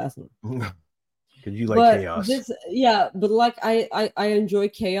Brock Lesnar. Because you like chaos. But like I enjoy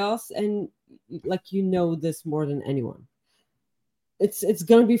chaos, and like this more than anyone. It's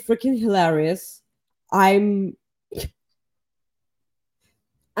gonna be freaking hilarious. I'm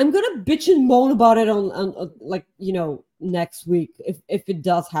gonna bitch and moan about it on like next week if it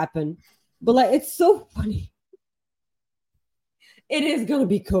does happen. But like, it's so funny. It is gonna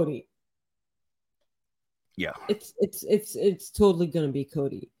be Cody. Yeah. It's totally gonna be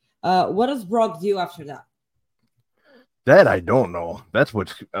Cody. What does Brock do after that? That I don't know. That's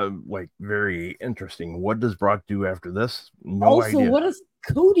what's like very interesting. What does Brock do after this? No idea. What does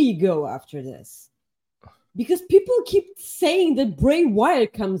Cody go after this? Because people keep saying that Bray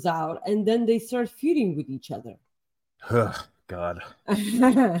Wyatt comes out and then they start feuding with each other. God.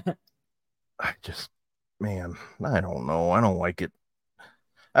 I don't know. I don't like it.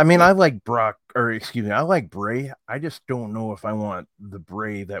 I mean, I like Brock, or excuse me, I like Bray. I just don't know if I want the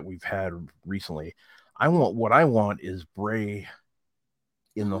Bray that we've had recently. What I want is Bray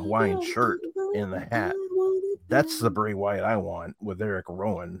in the Hawaiian shirt and the hat. That's the Bray Wyatt I want with Eric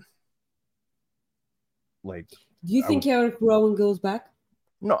Rowan. Like, do you think Eric Rowan goes back?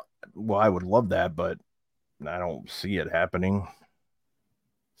 No, well, I would love that, but I don't see it happening.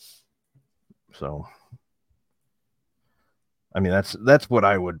 So, I mean, that's what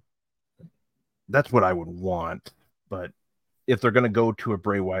I would want. But if they're gonna go to a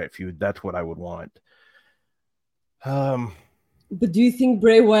Bray Wyatt feud, that's what I would want. But do you think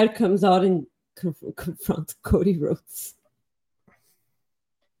Bray Wyatt comes out and confronts Cody Rhodes?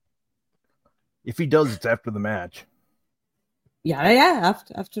 If he does, it's after the match. Yeah,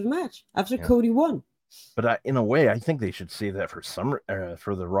 after the match, after Cody won. But in a way, I think they should save that for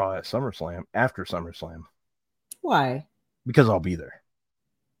for the Raw at SummerSlam, after SummerSlam. Why? Because I'll be there.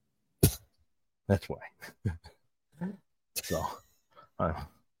 That's why. So,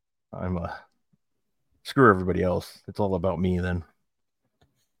 I'm screw everybody else. It's all about me then.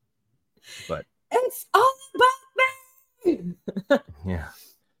 But it's all about me. Yeah.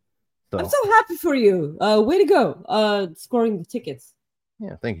 So. I'm so happy for you. Way to go. Scoring the tickets.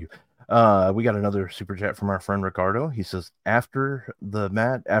 Yeah, thank you. We got another super chat from our friend Ricardo. He says, after that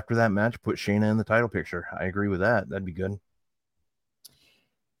match, put Shayna in the title picture. I agree with that. That'd be good.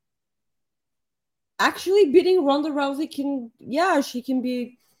 Actually, beating Ronda Rousey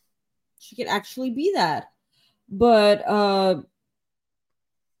she can actually be that. But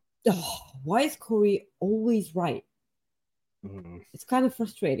why is Corey always right? Mm-hmm. It's kind of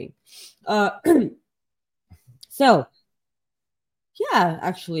frustrating. So, yeah,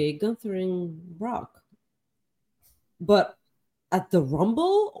 actually, Gunther and Brock. But at the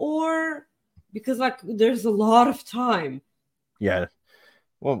Rumble, or because like there's a lot of time. Yeah.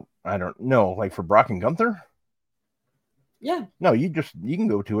 Well, I don't know. Like for Brock and Gunther? Yeah. No, you can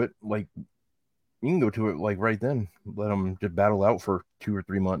go to it like right then. Let them just battle out for 2 or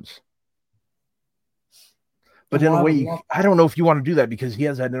 3 months. But in a way, I don't know if you want to do that because he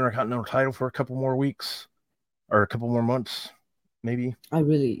has that Intercontinental title for a couple more weeks or a couple more months, maybe.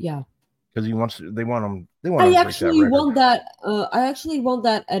 Because they want him. I actually want that. I actually want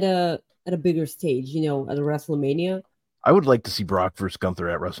that at a bigger stage, at a WrestleMania. I would like to see Brock versus Gunther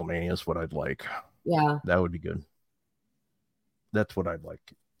at WrestleMania. Is what I'd like. Yeah, that would be good. That's what I'd like.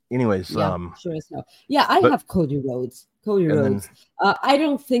 Anyways, sure as hell. Yeah, I have Cody Rhodes. I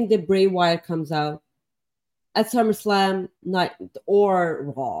don't think that Bray Wyatt comes out at SummerSlam night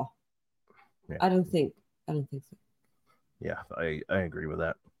or Raw. Yeah. I don't think so. Yeah, I agree with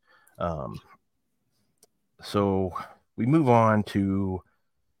that. So we move on to,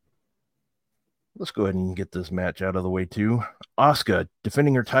 let's go ahead and get this match out of the way too. Asuka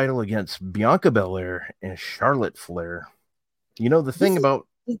defending her title against Bianca Belair and Charlotte Flair. The thing about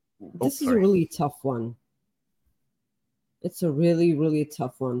this is a really tough one. It's a really, really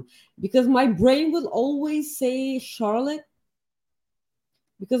tough one because my brain will always say Charlotte,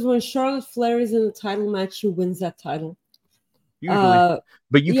 because when Charlotte Flair is in a title match, she wins that title. Usually,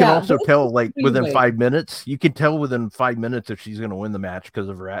 but you can also tell within 5 minutes. You can tell within 5 minutes if she's going to win the match because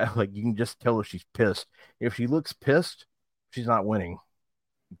of her. Like you can just tell if she's pissed. If she looks pissed, she's not winning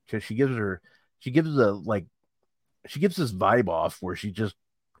because she gives this vibe off where she just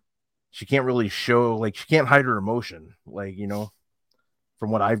she can't really show, like, she can't hide her emotion, like, from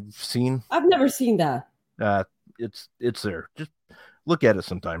what I've seen. I've never seen that. It's there. Just look at it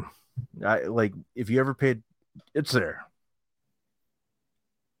sometime. Like, if you ever paid, it's there.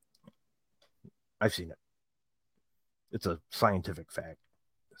 I've seen it. It's a scientific fact.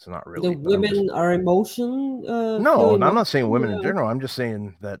 It's not really. The women are emotion. No, I'm not saying women in general. I'm just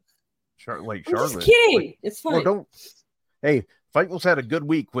saying that, like Charlotte. I'm just kidding. It's fine. Well, don't. Hey, Fightful's had a good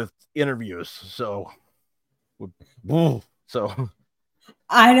week with interviews, so. So.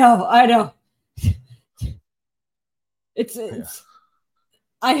 I know. It's. Yeah.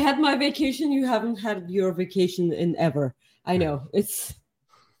 I had my vacation. You haven't had your vacation in ever. I know. It's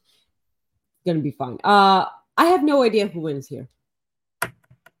gonna be fine. I have no idea who wins here.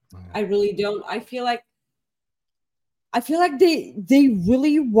 I really don't. I feel like they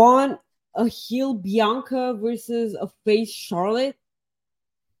really want a heel Bianca versus a face Charlotte.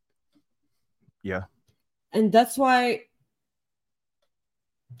 Yeah. And that's why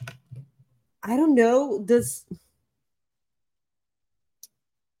I don't know, does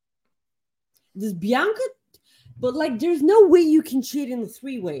Bianca, but like there's no way you can cheat in the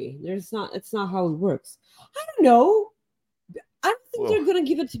 3-way. It's not how it works. I don't know. I don't think they're gonna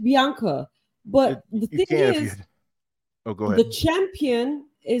give it to Bianca. But the thing is, go ahead. The champion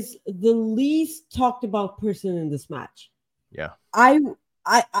is the least talked about person in this match. Yeah. I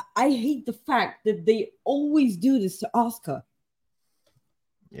hate the fact that they always do this to Asuka.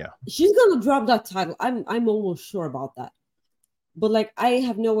 Yeah. She's gonna drop that title. I'm almost sure about that. But like I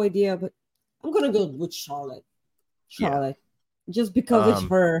have no idea, but I'm gonna go with Charlotte. Yeah. Just because it's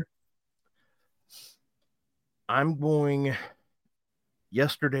her. I'm going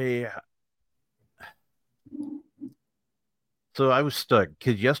yesterday. So I was stuck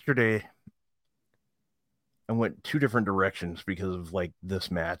because yesterday I went 2 different directions because of like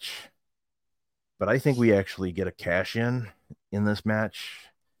this match. But I think we actually get a cash in this match.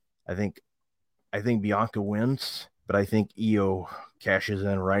 I think Bianca wins, but I think Io cashes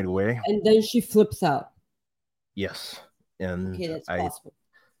in right away. And then she flips out. Yes. And okay, that's possible.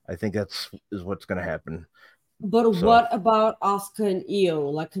 I think is what's going to happen. But what about Asuka and Io,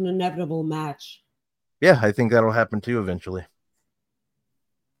 like an inevitable match? Yeah, I think that'll happen too eventually.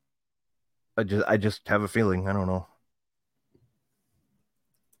 I just have a feeling. I don't know.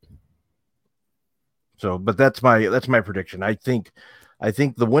 So, but that's my prediction. I think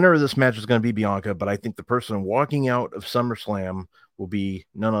the winner of this match is going to be Bianca, but I think the person walking out of SummerSlam will be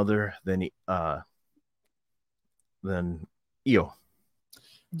none other than Io.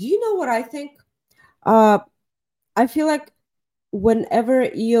 Do you know what I think? I feel like whenever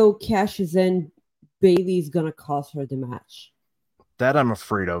Io cashes in, Bayley's gonna cost her the match. That I'm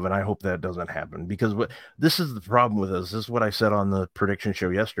afraid of, and I hope that doesn't happen because this is the problem with this. This is what I said on the prediction show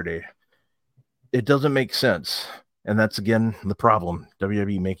yesterday. It doesn't make sense, and that's again the problem.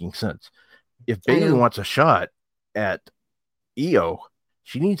 WWE making sense. If Bayley wants a shot at Io,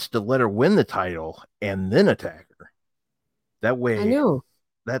 she needs to let her win the title and then attack her. That way, I know.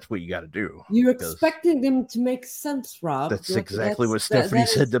 That's what you got to do. You're expecting them to make sense, Rob. That's exactly what Stephanie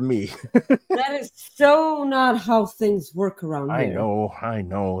said to me. That is so not how things work around here. I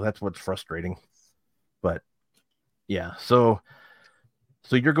know. That's what's frustrating. But yeah, so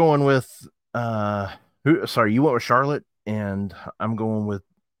you're going with you went with Charlotte, and I'm going with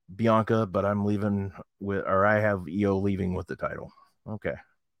Bianca, but I'm leaving I have Io leaving with the title. Okay.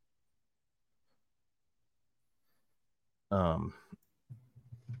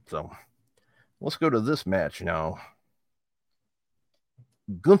 So let's go to this match now.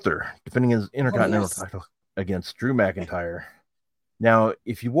 Gunther defending his Intercontinental title against Drew McIntyre. Now,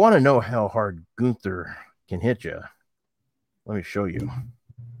 if you want to know how hard Gunther can hit you, let me show you.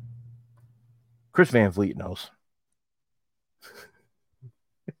 Chris Van Vliet knows.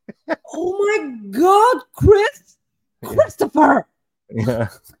 Oh my God, Christopher! Yeah.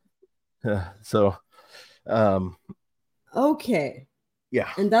 So, okay. Yeah.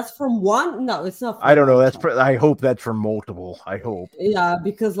 And that's from one? No, it's not. I don't know. I hope that's from multiple. I hope. Yeah,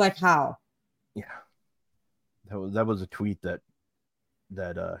 because like how? Yeah. That was a tweet that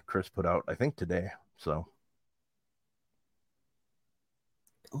Chris put out, I think today. So.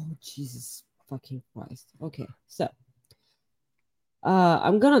 Oh, Jesus fucking Christ. Okay. So,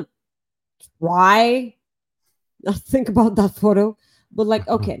 I'm going to try not think about that photo, but like,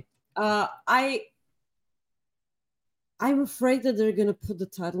 okay. I'm afraid that they're going to put the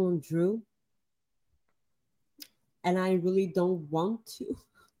title on Drew. And I really don't want to.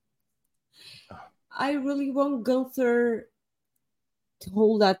 I really want Gunther to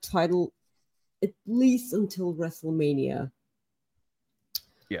hold that title at least until WrestleMania.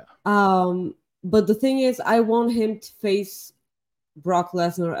 Yeah. But the thing is, I want him to face Brock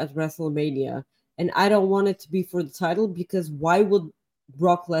Lesnar at WrestleMania, and I don't want it to be for the title, because why would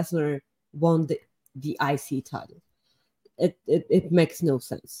Brock Lesnar want the IC title? It makes no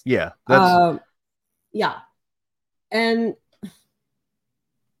sense. Yeah, that's yeah, and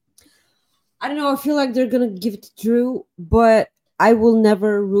I don't know. I feel like they're gonna give it to Drew, but I will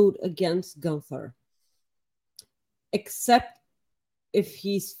never root against Gunther, except if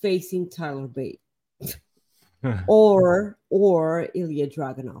he's facing Tyler Bate or Ilya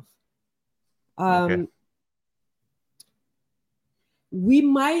Dragunov. okay. We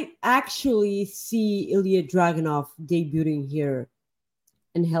might actually see Ilya Dragunov debuting here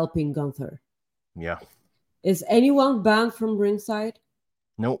and helping Gunther. Yeah. Is anyone banned from ringside?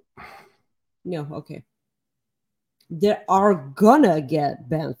 Nope. No, okay. They are gonna get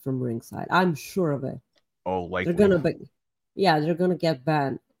banned from ringside. I'm sure of it. Oh, likely. They're gonna be, yeah, they're gonna get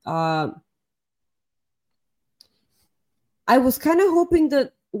banned. I was kind of hoping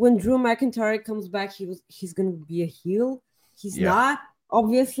that when Drew McIntyre comes back, he's gonna be a heel. He's not,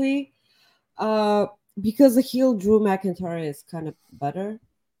 obviously, because the heel Drew McIntyre is kind of better.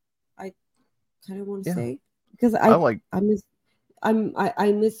 I kind of want to say, because I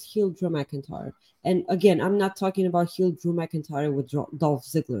miss heel Drew McIntyre. And again, I'm not talking about heel Drew McIntyre with Dolph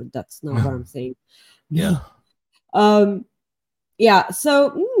Ziggler. That's not what I'm saying. Yeah. Yeah.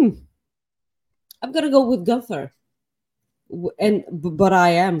 So I'm gonna go with Gunther, but I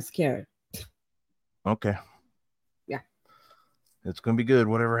am scared. Okay. Yeah. It's gonna be good,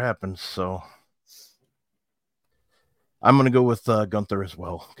 whatever happens. So I'm gonna go with Gunther as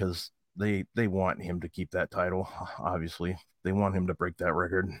well, because they want him to keep that title. Obviously, they want him to break that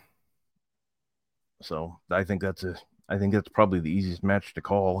record. So I think that's probably the easiest match to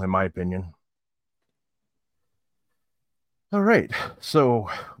call, in my opinion. All right, so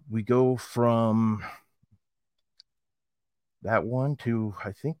we go from that one to,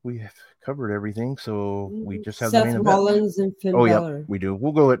 I think we have covered everything. So we just have Seth the main Rollins event. and Finn Balor. Yeah, we do.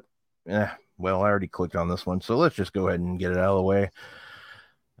 We'll go with. Well, I already clicked on this one, so let's just go ahead and get it out of the way.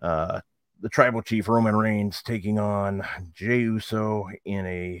 The Tribal Chief Roman Reigns taking on Jey Uso in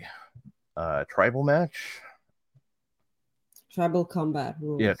a tribal match. Tribal combat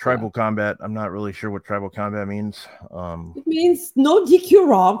rules. Yeah, tribal combat. I'm not really sure what tribal combat means. It means no DQ,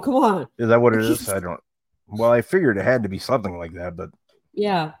 Rob. Come on. Is that what it is? I don't. Well, I figured it had to be something like that, but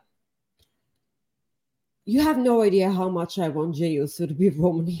yeah. You have no idea how much I want Jey Uso to be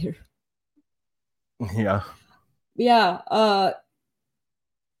Roman here. Yeah. Yeah.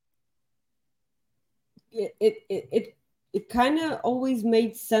 It kind of always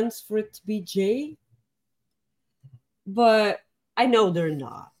made sense for it to be Jey, but I know they're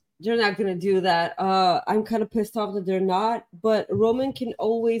not. They're not gonna do that. I'm kind of pissed off that they're not. But Roman can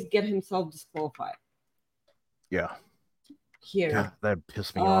always get himself disqualified. Yeah. Here. God, that'd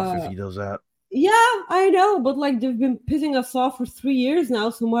piss me off if he does that. Yeah, I know, but like they've been pissing us off for 3 years now,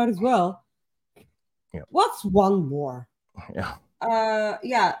 so might as well. Yeah. What's one more? Yeah.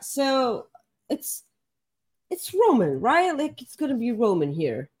 Yeah. So it's Roman, right? Like it's gonna be Roman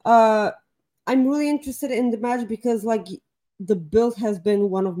here. I'm really interested in the match because like the build has been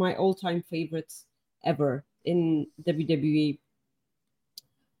one of my all-time favorites ever in WWE.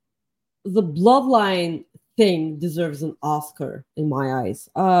 The Bloodline thing deserves an Oscar in my eyes.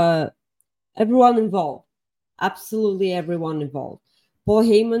 Everyone involved, absolutely everyone involved. Paul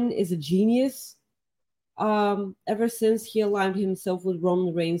Heyman is a genius. Ever since he aligned himself with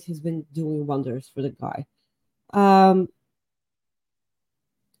Roman Reigns, he's been doing wonders for the guy. I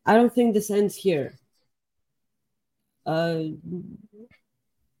don't think this ends here. Roman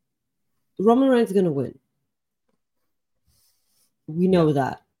Reigns is gonna win. We know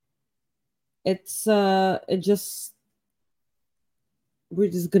that. It's we're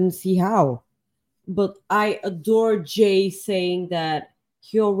just gonna see how. But I adore Jey saying that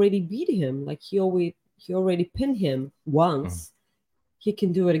he already beat him. Like he already pinned him once. He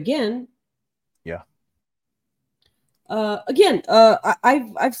can do it again. Yeah. Again,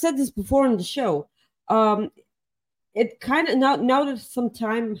 I've said this before on the show. It kind of now that some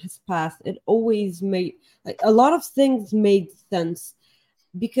time has passed, it always made like a lot of things made sense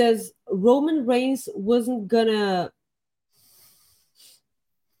because Roman Reigns wasn't gonna,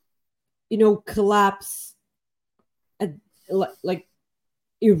 collapse at like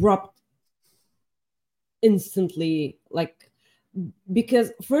erupt instantly, like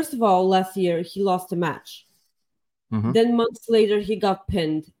because first of all, last year he lost a match. Then months later he got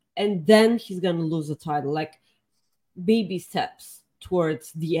pinned, and then he's gonna lose the title. Like baby steps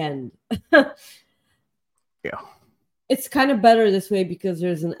towards the end. Yeah. it's kind of better this way because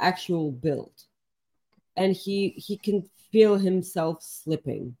there's an actual build, and he can feel himself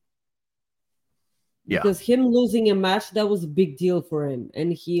slipping. Because him losing a match, that was a big deal for him,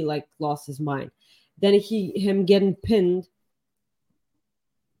 and he like lost his mind. Then him getting pinned.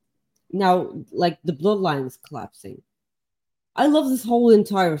 Now, like the bloodline's collapsing. I love this whole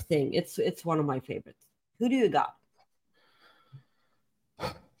entire thing. It's one of my favorites. Who do you got?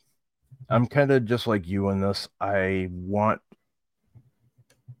 I'm kind of just like you in this. I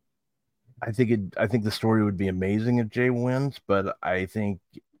think the story would be amazing if Jay wins, but I think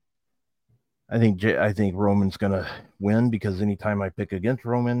Roman's gonna win because anytime I pick against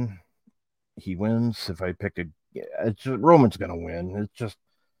Roman, he wins. If I pick Roman's gonna win. It's just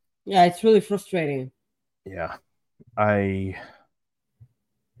it's really frustrating. Yeah,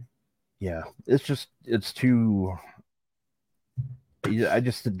 it's too. I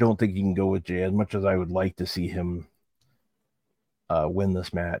just don't think you can go with Jay as much as I would like to see him win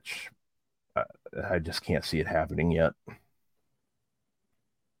this match. I just can't see it happening yet.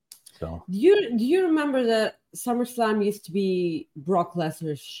 So, do you remember that SummerSlam used to be Brock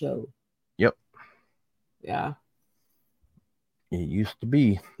Lesnar's show? Yep. Yeah. It used to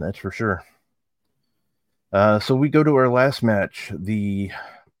be, that's for sure. So we go to our last match, the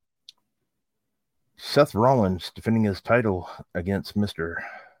Seth Rollins defending his title against Mr.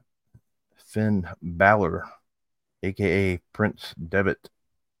 Finn Balor, aka Prince Devitt.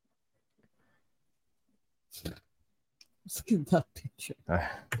 Let's get that picture.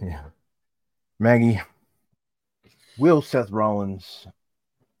 Yeah. Maggie, will Seth Rollins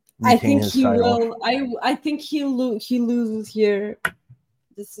retain his title? I think he loses here.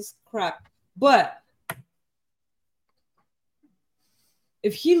 This is crap. But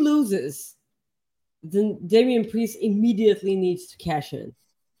if he loses, then Damian Priest immediately needs to cash in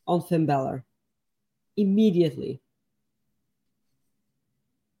on Finn Balor. Immediately.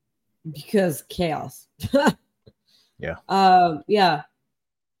 Because chaos. Yeah. Yeah.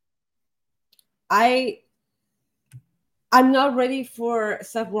 I'm not ready for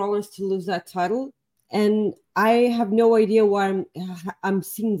Seth Rollins to lose that title, and I have no idea why I'm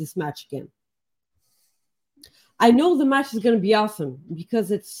seeing this match again. I know the match is going to be awesome because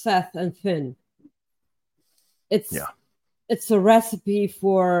it's Seth and Finn. It's a recipe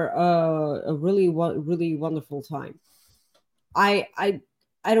for a really wonderful time. I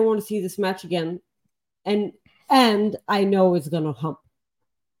don't want to see this match again, and I know it's going to hump.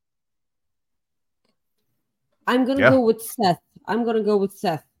 I'm going to go with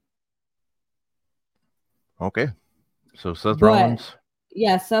Seth. Okay. So Seth Rollins.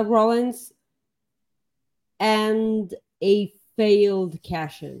 Yeah, Seth Rollins and a failed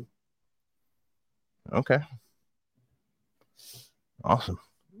cash-in. Okay. Awesome.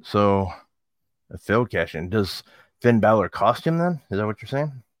 So a failed cash-in. Does Finn Balor cost him then? Is that what you're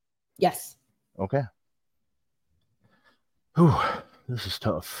saying? Yes. Okay. Whew, this is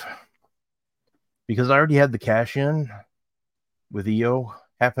tough. Because I already had the cash-in with EO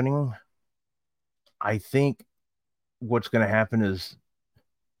happening. I think what's going to happen is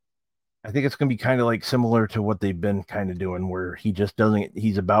I think it's going to be kind of like similar to what they've been kind of doing where he just doesn't,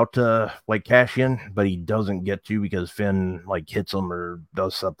 he's about to like cash in, but he doesn't get to because Finn like hits him or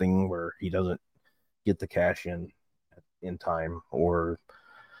does something where he doesn't get the cash in time or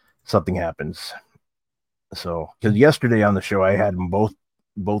something happens. So, because yesterday on the show, I had them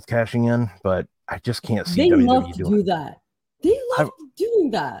both cashing in, but I just can't see WWE love to do that. They love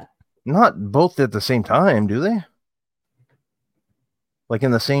doing that. Not both at the same time, do they? Like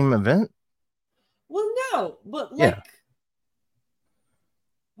in the same event? Well, no, but like,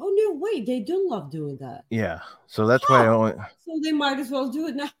 oh no, wait, they do love doing that. Yeah, so that's why So they might as well do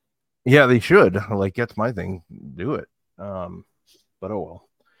it now. Yeah, they should. Like, that's my thing. Do it. But oh well.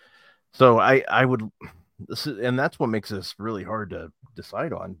 So I would, and that's what makes this really hard to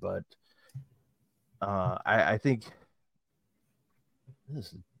decide on. But I think this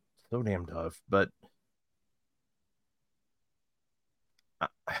is so damn tough. But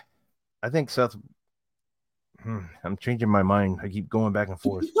I think Seth. I'm changing my mind. I keep going back and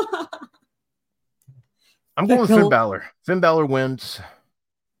forth. I'm going with Finn Balor. Finn Balor wins,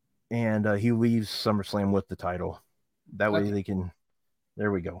 and he leaves SummerSlam with the title. That way they can.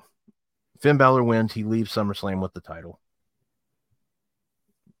 There we go. Finn Balor wins. He leaves SummerSlam with the title.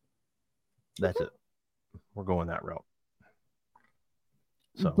 That's it. We're going that route.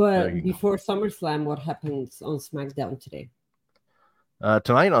 So, but before SummerSlam, what happens on SmackDown today?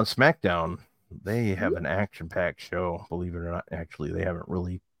 Tonight on SmackDown, they have an action-packed show. Believe it or not, actually, they haven't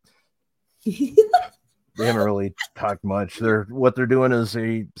really. They haven't really talked much. What they're doing is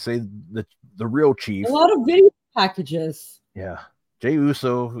they say the real chief. A lot of video packages. Yeah. Jey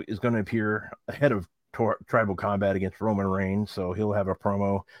Uso is going to appear ahead of Tribal Combat against Roman Reigns, so he'll have a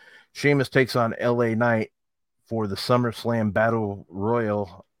promo. Sheamus takes on LA Knight for the SummerSlam Battle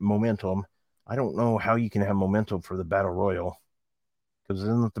Royal momentum. I don't know how you can have momentum for the Battle Royal, because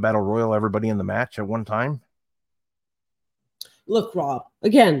isn't the Battle Royal everybody in the match at one time? Look, Rob,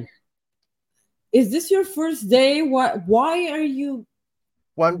 again, is this your first day? Why are you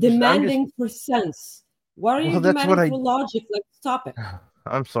demanding for sense? Why are you demanding for logic? Like, stop it.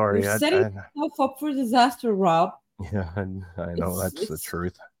 I'm sorry. You're setting yourself up for disaster, Rob. Yeah, I know that's the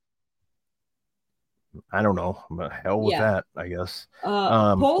truth. I don't know, but hell with that, I guess.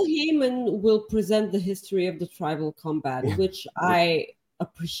 Paul Heyman will present the history of the Tribal Combat, which I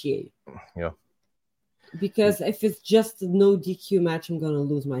appreciate. Yeah. Because if it's just a no DQ match, I'm going to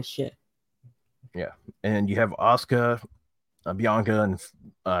lose my shit. Yeah. And you have Asuka, Bianca,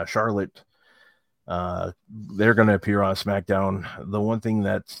 and Charlotte. They're going to appear on SmackDown. The one thing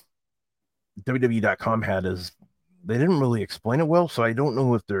that WWE.com had is they didn't really explain it well, so I don't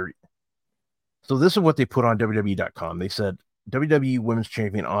know if they're... So this is what they put on WWE.com. They said WWE Women's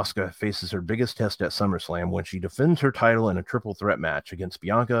Champion Asuka faces her biggest test at SummerSlam when she defends her title in a triple threat match against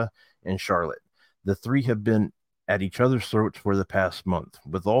Bianca and Charlotte. The three have been at each other's throats for the past month,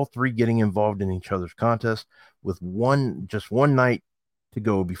 with all three getting involved in each other's contest with just one night to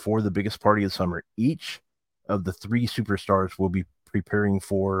go before the biggest party of summer. Each of the three superstars will be preparing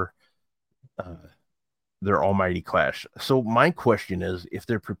for their almighty clash. So my question is, if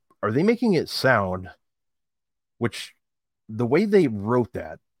are they making it sound, which the way they wrote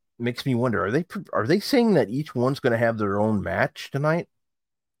that makes me wonder, are they saying that each one's going to have their own match tonight?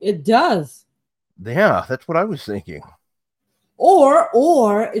 It does. Yeah, that's what I was thinking.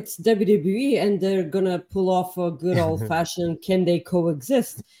 Or it's WWE and they're gonna pull off a good old fashioned can they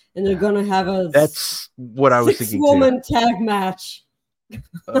coexist, and they're gonna have that's what I was thinking. 6-woman tag match.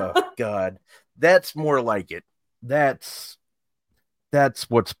 Oh God, that's more like it. That's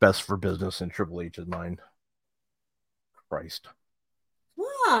what's best for business in Triple H's mind. Christ.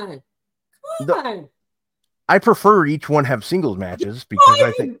 Come on. I prefer each one have singles matches because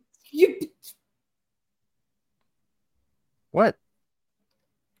I think What?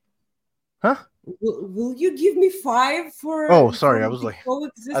 Huh? Will you give me 5 for... Oh, sorry. I was like,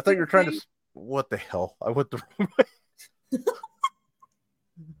 I thought you were trying to... What the hell? I went the wrong way.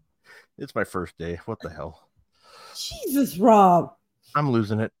 It's my first day. What the hell? Jesus, Rob. I'm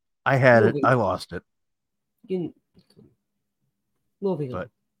losing it. I had it. I lost it. Moving on.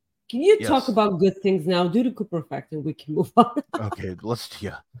 Can you talk about good things now? Do the Cooper effect and we can move on. Okay, let's...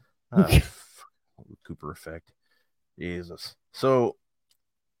 Yeah. Cooper effect. Jesus. So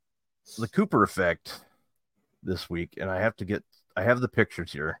the Cooper effect this week, and I have the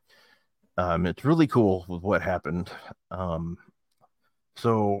pictures here. It's really cool with what happened.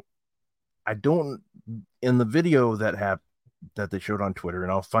 So I don't, in the video that they showed on Twitter,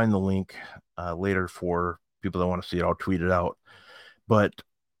 and I'll find the link later for people that want to see it. I'll tweet it out. But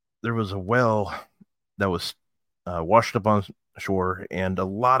there was a well that was washed up on shore, and a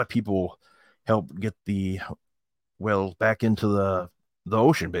lot of people helped get the well back into the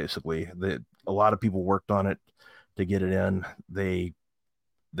ocean. Basically, a lot of people worked on it to get it in. They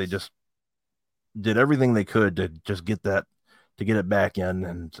just did everything they could to just get it back in,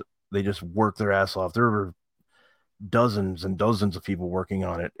 and they just worked their ass off. There were dozens and dozens of people working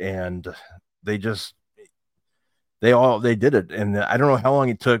on it, and they did it. And I don't know how long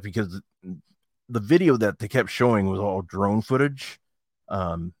it took, because the video that they kept showing was all drone footage,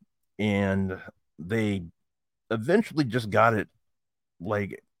 and they eventually just got it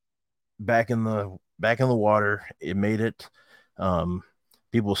like back in the water. It made it.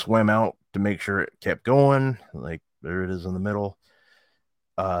 People swam out to make sure it kept going. Like, there it is in the middle.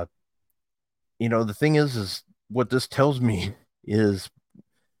 The thing is what this tells me is,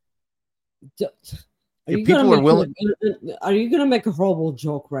 are you going to make a horrible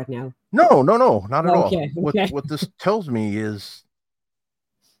joke right now? No, not at all. Okay. What this tells me is,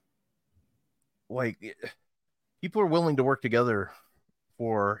 like, people are willing to work together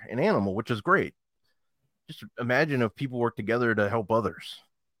for an animal, which is great. Just imagine if people work together to help others.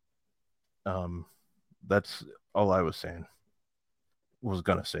 That's all I was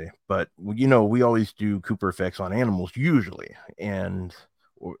gonna say. But we always do Cooper effects on animals usually,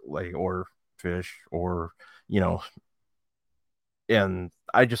 or fish, or and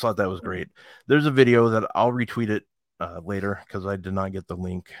I just thought that was great. There's a video that I'll retweet it later, because I did not get the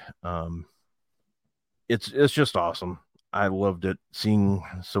link. It's just awesome. I loved it, seeing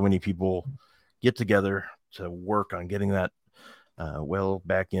so many people get together to work on getting that well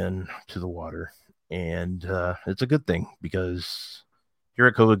back in to the water. And it's a good thing because here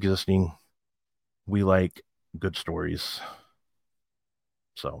at Coexisting, we like good stories.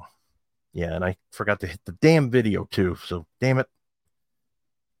 So, yeah, and I forgot to hit the damn video too. So, damn it.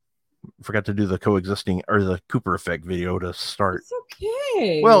 Forgot to do the Coexisting or the Cooper effect video to start. It's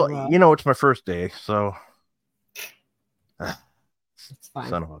okay. Well, Rob. it's my first day, so It's fine.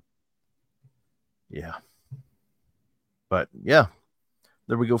 Son of a. Yeah. But yeah,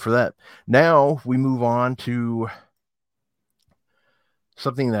 there we go for that. Now we move on to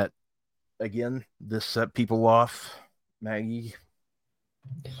something that, again, this set people off. Maggie,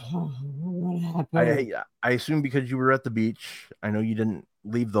 Oh, what happened? I assume because you were at the beach. I know you didn't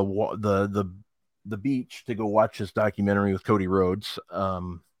leave the beach to go watch this documentary with Cody Rhodes.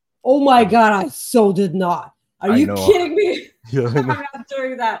 Oh my God, I so did not. Are you kidding me? Yeah, I'm not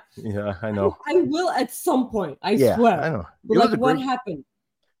doing that. Yeah, I know. I will at some point. I swear. I know. But like, what happened?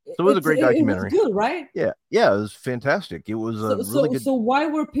 So it was a great documentary. It was good, right? Yeah, it was fantastic. It was really good. So why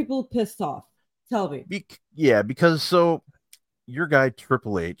were people pissed off? Tell me. Because your guy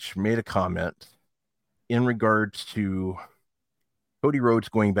Triple H made a comment in regards to Cody Rhodes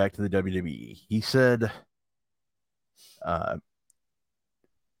going back to the WWE. He said,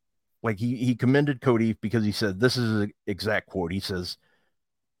 he commended Cody because he said, this is an exact quote. He says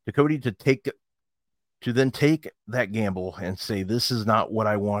to Cody to then take that gamble and say, this is not what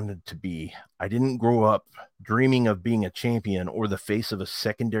I wanted to be. I didn't grow up dreaming of being a champion or the face of a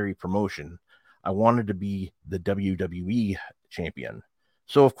secondary promotion. I wanted to be the WWE champion.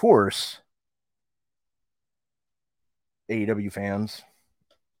 So, of course, AEW fans.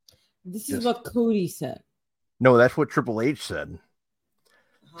 This is what Cody said. No, that's what Triple H said.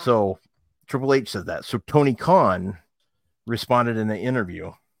 So, Triple H said that. So, Tony Khan responded in the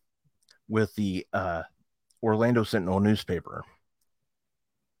interview with the Orlando Sentinel newspaper.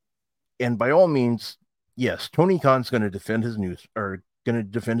 And by all means, yes, Tony Khan's going to defend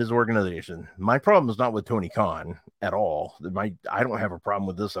his organization. My problem is not with Tony Khan at all. I don't have a problem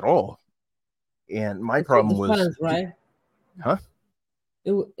with this at all. And my problem was fans, right? Huh?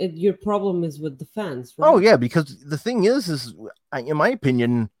 Your problem is with the fans, right? Oh yeah, because the thing is in my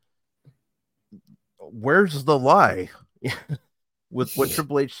opinion, where's the lie with what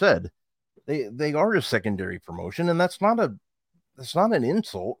Triple H said? They are a secondary promotion, and that's not an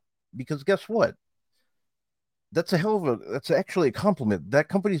insult, because guess what? That's actually a compliment. That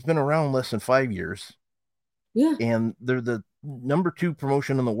company's been around less than 5 years. Yeah. And they're the number 2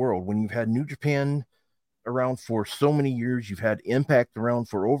 promotion in the world. When you've had New Japan around for so many years, you've had Impact around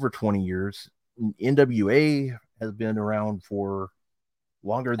for over 20 years. NWA has been around for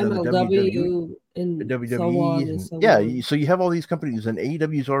longer than MLW the WWE. So you have all these companies, and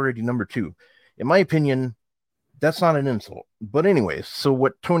AEW is already number 2. In my opinion, that's not an insult. But anyways, so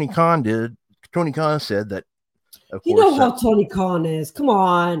what Tony Khan said that, of course, how Tony Khan is. Come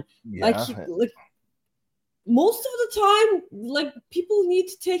on. Yeah. Most of the time, people need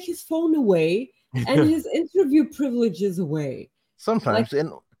to take his phone away and his interview privileges away. Sometimes.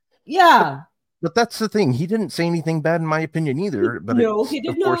 Yeah. But that's the thing. He didn't say anything bad, in my opinion, either. But he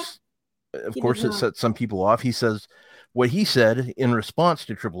did not. Of course, it set some people off. He says what he said in response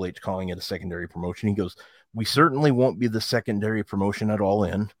to Triple H calling it a secondary promotion. He goes, "We certainly won't be the secondary promotion at All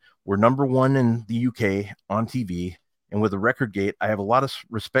In. We're number 1 in the UK on TV. And with a record gate, I have a lot of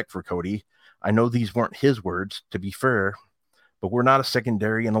respect for Cody. I know these weren't his words, to be fair, but we're not a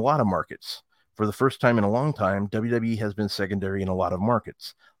secondary in a lot of markets. For the first time in a long time, WWE has been secondary in a lot of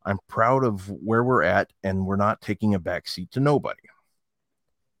markets. I'm proud of where we're at, and we're not taking a backseat to nobody."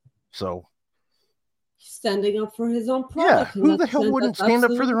 So, standing up for his own product. Yeah, who the hell wouldn't stand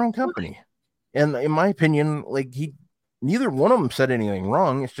up for their own company? And in my opinion, neither one of them said anything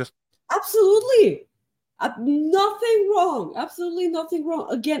wrong. It's just absolutely nothing wrong. Absolutely nothing wrong.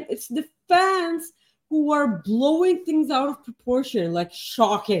 Again, it's the fans who are blowing things out of proportion,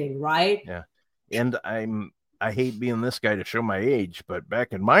 shocking, right? Yeah. And I hate being this guy to show my age, but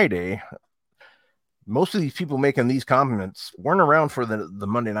back in my day, most of these people making these comments weren't around for the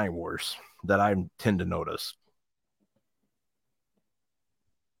Monday Night Wars that I tend to notice.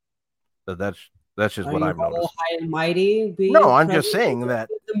 But that's just what I've noticed. High and mighty. No, I'm just saying that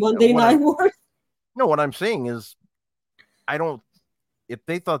the Monday Night Wars. No, what I'm saying is, if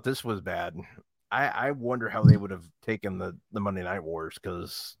they thought this was bad, I wonder how they would have taken the Monday Night Wars,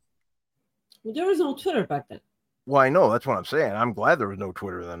 because there was no Twitter back then. Well, I know, that's what I'm saying. I'm glad there was no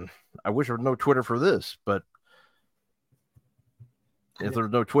Twitter then. I wish there was no Twitter for this, but if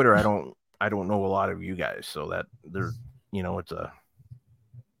there's no Twitter, I don't know a lot of you guys, so that it's a.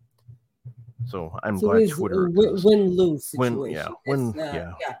 So I'm glad Twitter win-lose situation.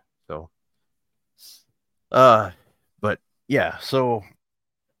 Yeah. So But yeah, so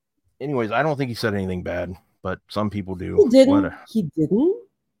anyways, I don't think he said anything bad, but some people do. He didn't. What? He didn't.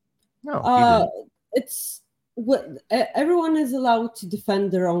 No, he Uh, didn't. it's what everyone is allowed to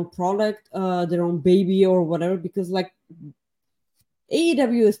defend their own product, their own baby or whatever, because like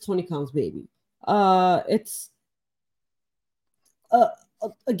AEW is Tony Khan's baby. It's uh,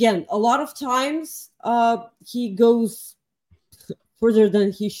 again, a lot of times he goes further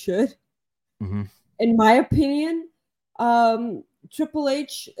than he should, Mm-hmm. in my opinion. Triple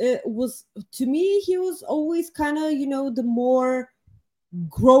H was, to me, he was always kind of, the more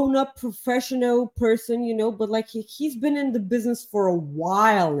grown up professional person, but like he's been in the business for a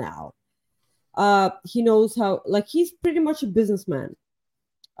while now. He knows how, like, he's pretty much a businessman.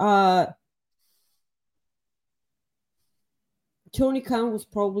 uh Tony Khan was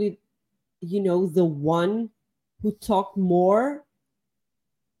probably, the one who talked more.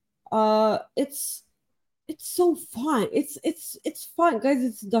 It's so fun. It's fun, guys.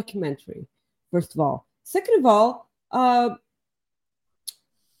 It's a documentary, first of all. Second of all,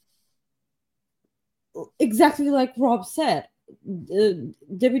 exactly like Rob said,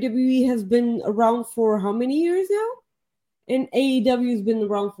 WWE has been around for how many years now? And AEW has been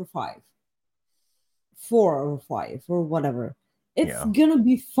around for 4 or 5 or whatever. It's Yeah. gonna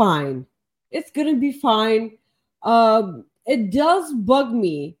be fine. It's gonna be fine. It does bug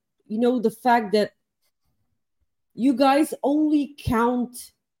me, the fact that you guys only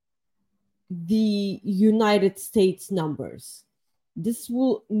count the United States numbers. This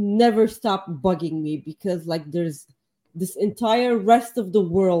will never stop bugging me, because like there's this entire rest of the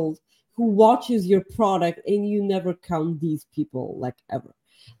world who watches your product and you never count these people, like, ever.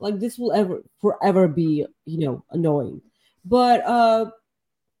 Like, this will ever forever be, annoying. But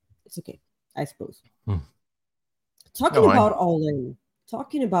it's okay, I suppose. Hmm. Talking No, about All In.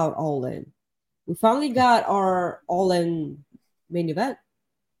 Talking about All In. We finally got our All In main event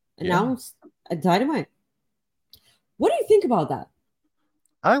announced at Dynamite. What do you think about that?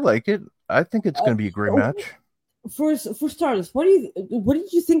 I like it. I think it's going to be a great match. For starters, what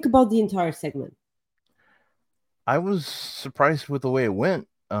did you think about the entire segment? I was surprised with the way it went.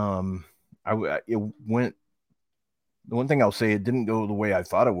 It went. The one thing I'll say, it didn't go the way I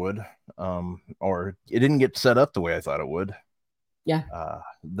thought it would, or it didn't get set up the way I thought it would. Yeah.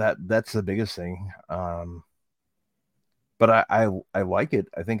 That's the biggest thing. But I like it.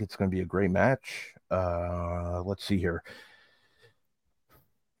 I think it's going to be a great match. Let's see here.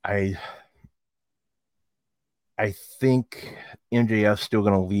 I I think MJF's still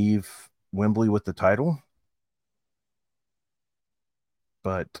going to leave Wembley with the title,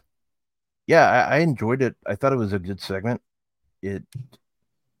 but yeah, I enjoyed it. I thought it was a good segment. It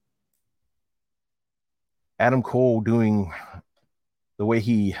Adam Cole doing the way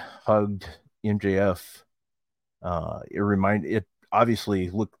he hugged MJF. It obviously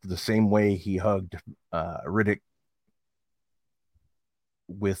looked the same way he hugged Riddick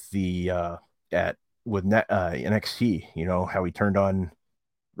with the at with NXT. You know how he turned on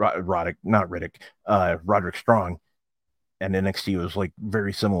Roddick, not Riddick, Roderick Strong, and NXT was like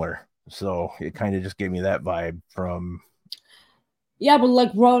very similar. So it kind of just gave me that vibe from. Yeah, but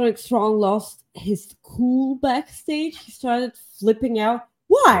like Roderick Strong lost his cool backstage. He started flipping out.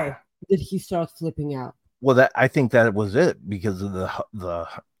 Why did he start flipping out? Well, that I think that was it because of the.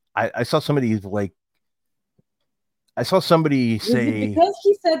 I saw somebody like. I saw somebody Was it say because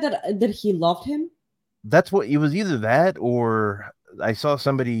he said that he loved him? that's what it was, either that or I saw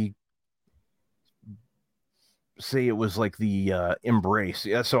somebody say it was like the embrace.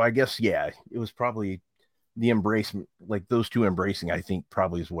 Yeah, so I guess yeah, it was probably the embrace, like those two embracing. I think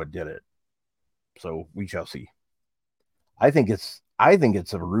probably is what did it. So we shall see. I think it's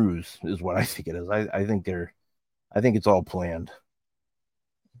a ruse, is what I think it is. I think it's all planned.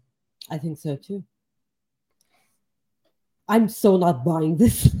 I think so too. I'm so not buying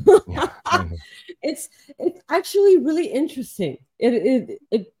this. Yeah, it's actually really interesting.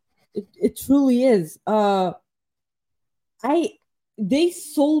 It truly is. They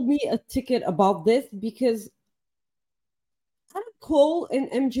sold me a ticket about this because Adam Cole and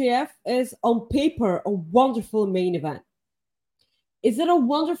MJF is on paper a wonderful main event. Is it a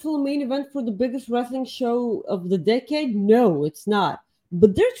wonderful main event for the biggest wrestling show of the decade? No, it's not.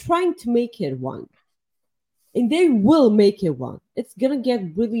 But they're trying to make it one. And they will make it one. It's gonna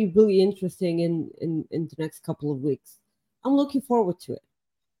get really, really interesting in the next couple of weeks. I'm looking forward to it.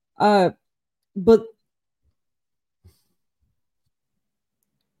 But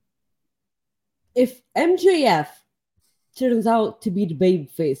if MJF turns out to be the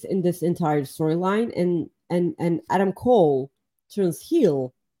babyface in this entire storyline, and Adam Cole turns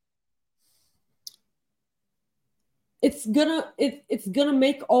heel, it's gonna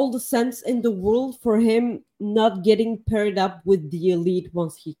make all the sense in the world for him not getting paired up with the Elite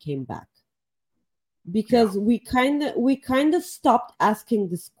once he came back, because we kind of stopped asking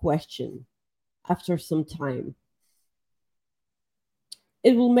this question after some time.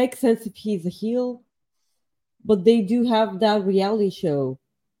 It will make sense if he's a heel, but they do have that reality show.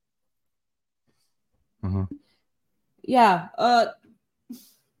 Mm-hmm. Yeah,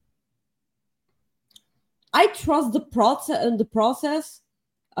 I trust the process,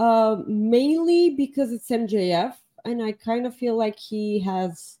 mainly because it's MJF, and I kind of feel like he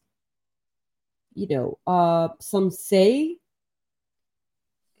has, some say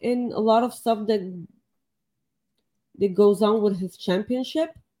in a lot of stuff that goes on with his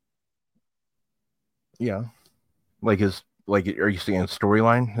championship. Yeah, are you saying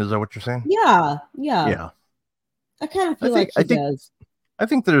storyline? Is that what you're saying? Yeah. Yeah, I kind of I feel think like he does.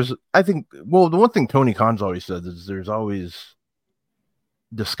 well, the one thing Tony Khan's always said is there's always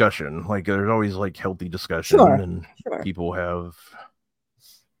discussion. Like there's always like healthy discussion, Sure. and people have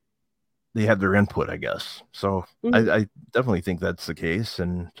their input, I guess. So Mm-hmm. I definitely think that's the case,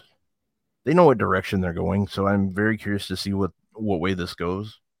 and they know what direction they're going. So I'm very curious to see what way this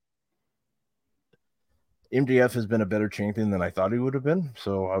goes. MJF has been a better champion than I thought he would have been,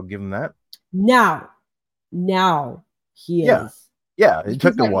 so I'll give him that. Now he is. Yeah, it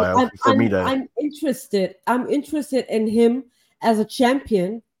Because took a while for me to. I'm interested in him as a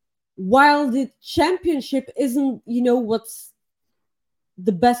champion, while the championship isn't, what's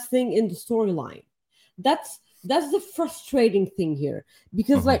the best thing in the storyline. That's the frustrating thing here,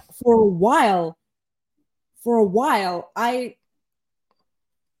 because like for a while I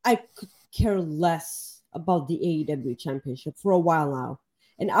could care less about the AEW championship for a while now,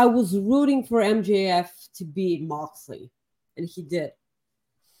 and I was rooting for MJF to beat Moxley, and he did,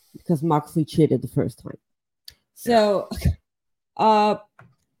 because Moxley cheated the first time. So I'm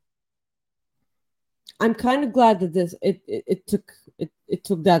kind of glad that it took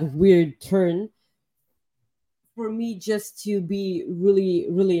that weird turn for me just to be really,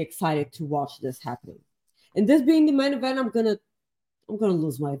 really excited to watch this happening. And this being the main event, I'm gonna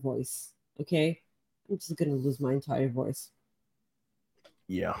lose my voice. Okay, I'm just gonna lose my entire voice.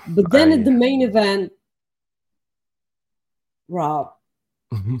 Yeah. But then at the main event, Rob.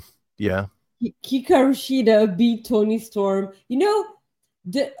 Yeah. Hikaru Shida beat Tony Storm. How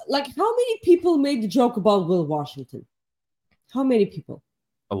many people made the joke about Will Washington? How many people?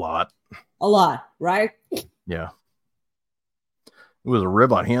 A lot. A lot, right? Yeah. It was a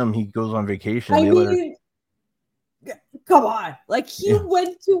rib on him. He goes on vacation. Come on. Like, he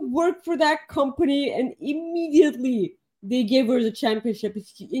went to work for that company, and immediately they gave her the championship.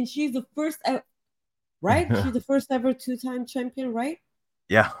 And she's the first ever, right? She's the first ever 2-time champion, right?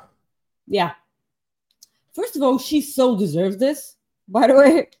 Yeah. Yeah. First of all, she so deserves this, by the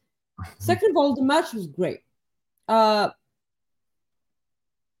way. Second of all, the match was great. I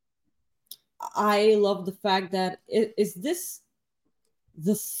love the fact that is this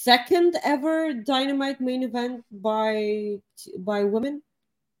the second ever Dynamite main event by women?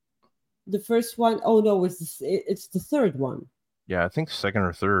 The first one, oh no, it's the third one. Yeah, I think second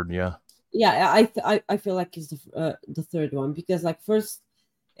or third. Yeah. Yeah, I feel like it's the third one, because like first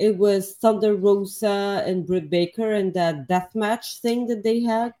it was Thunder Rosa and Britt Baker and that death match thing that they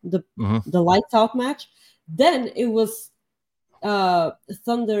had, the lights out match. Then it was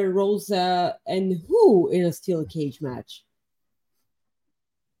Thunder Rosa and who in a steel cage match?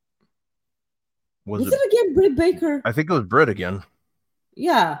 Was it again Britt Baker? I think it was Britt again.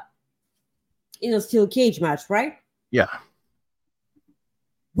 Yeah. In a steel cage match, right? Yeah.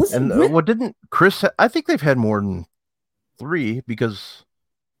 Didn't Chris? I think they've had more than 3, because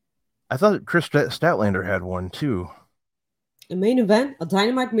I thought Chris Statlander had one too. A main event? A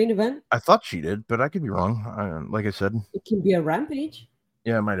Dynamite main event? I thought she did, but I could be wrong. Like I said, it can be a Rampage.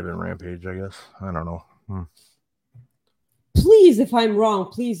 Yeah, it might have been Rampage, I guess. I don't know. Please, if I'm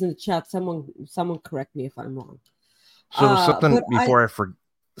wrong, please in the chat, someone correct me if I'm wrong. So something before I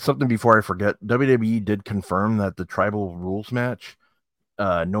forget, WWE did confirm that the tribal rules match,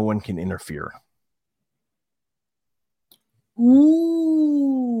 no one can interfere.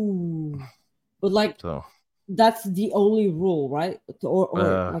 Ooh. But that's the only rule, right? Or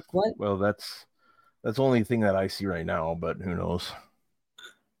like what? Well, that's the only thing that I see right now, but who knows?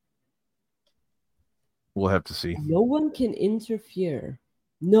 We'll have to see. No one can interfere.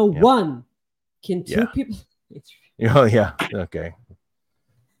 No one can. Two people interfere. Oh yeah. Okay.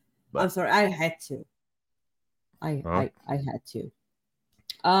 I'm sorry. I had to. I had to.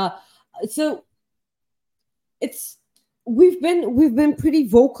 So it's we've been pretty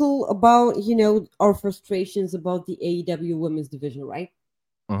vocal about our frustrations about the AEW women's division, right?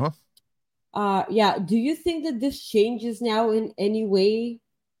 Yeah. Do you think that this changes now in any way?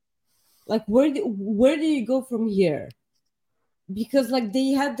 Like, where do you go from here? Because like they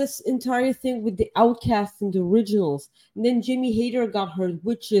had this entire thing with the Outcasts and the Originals, and then Jamie Hayter got hurt,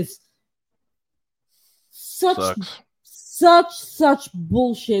 which is such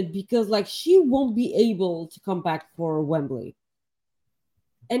bullshit, because like she won't be able to come back for Wembley.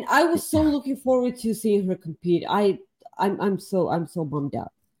 And I was so looking forward to seeing her compete. I'm so bummed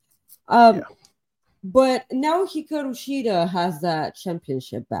out. But now Hikaru Shida has that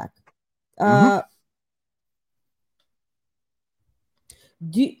championship back.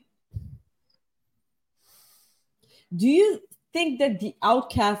 Do you think that the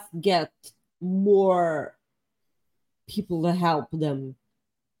Outcasts get more people to help them,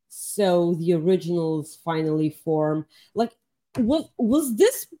 so the Originals finally form? Like, was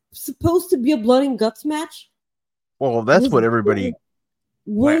this supposed to be a blood and guts match? Well, that's what everybody.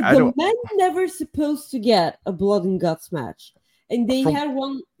 Were the men never supposed to get a blood and guts match? And they had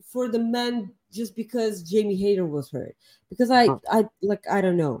one for the men just because Jamie Hayter was hurt. Because I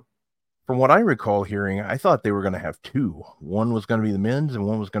don't know. From what I recall hearing, I thought they were going to have two. One was going to be the men's and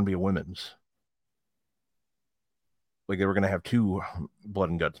one was going to be a women's. Like they were going to have two blood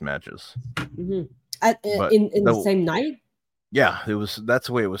and guts matches. Mm-hmm. In the same night? Yeah, that's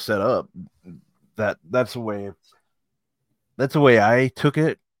the way it was set up. That's the way I took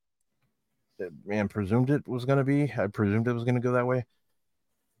it and presumed it was going to be. I presumed it was going to go that way.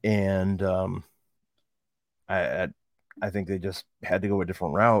 And I think they just had to go a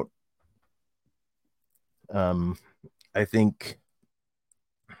different route. I think,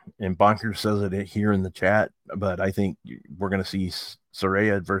 and Bonkers says it here in the chat, but I think we're going to see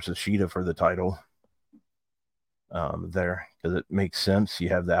Saraya versus Shida for the title there, because it makes sense. You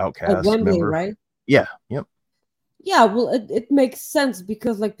have the Outcast Wembley, member, right? Yeah, yep. Yeah, well, it makes sense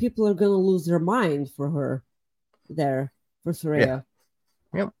because like people are going to lose their mind for her there for Saraya. Yeah.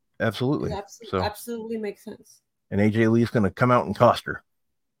 Yep, absolutely. Absolutely makes sense. And AJ Lee's going to come out and cost her.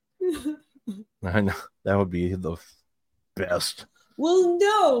 I know that would be the best. Well,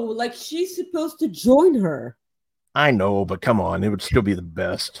 no, like she's supposed to join her. I know, but come on, it would still be the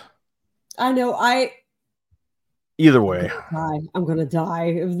best. I know. Either way, I'm gonna die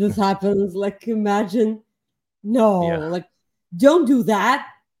if this happens. Like, imagine. No, like, don't do that.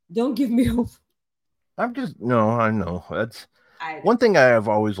 Don't give me hope. I know. That's one thing I have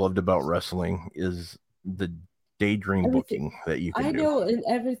always loved about wrestling is the daydream booking that you can do. I know, and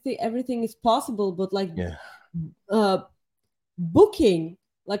everything is possible, but like, booking,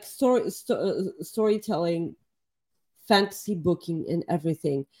 like storytelling, fantasy booking, and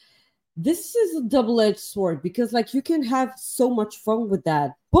everything. This is a double-edged sword, because like you can have so much fun with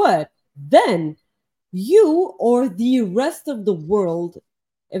that, but then you or the rest of the world,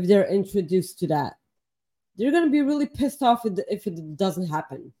 if they're introduced to that, they're gonna be really pissed off if it doesn't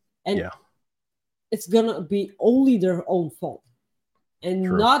happen, and it's gonna be only their own fault, and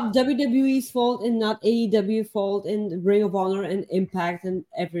not WWE's fault, and not AEW fault, and Ring of Honor and Impact and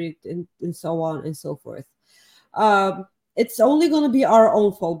everything and so on and so forth. It's only gonna be our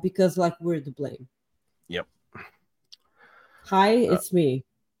own fault, because like we're to blame. Yep. Hi, it's me.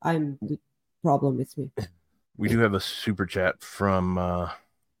 I'm the problem. It's me. We do have a super chat from.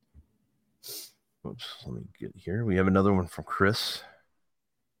 Oops, let me get here. We have another one from Chris.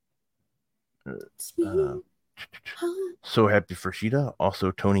 So happy for Shida.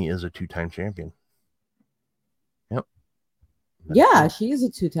 Also, Tony is a 2-time champion. Yep. Yeah, she is a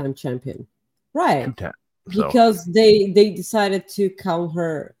 2-time champion. Right. 2-time. Because they decided to count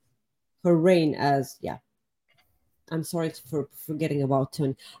her reign as I'm sorry for forgetting about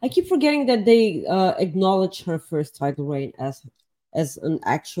Tony. I keep forgetting that they acknowledge her first title reign as an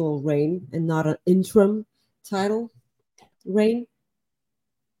actual reign and not an interim title reign.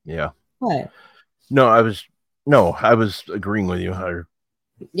 Yeah. What? No, I was agreeing with you.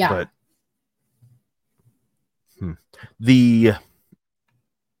 But the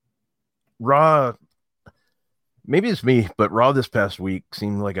Raw, maybe it's me, but Raw this past week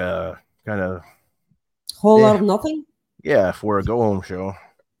seemed like a kind of whole lot of nothing. Yeah, for a go home show.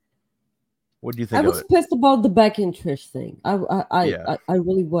 What do you think? I was pissed about the Becky and Trish thing. I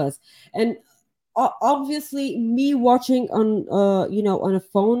really was, and obviously me watching on on a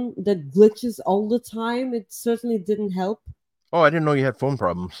phone that glitches all the time, it certainly didn't help. Oh, I didn't know you had phone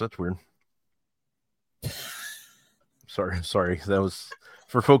problems. That's weird. Sorry. That was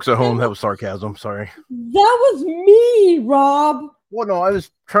for folks at home. That was sarcasm. Sorry. That was me, Rob. Well, no, I was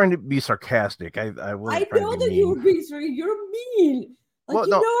trying to be sarcastic. I wasn't trying to know be that you mean. were being sorry. You're mean. Like, Well,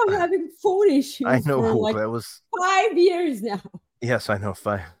 no, I'm having phone I issues know for like that was. 5 years now. Yes, I know.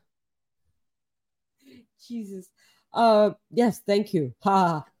 Fine. Jesus. Yes, thank you.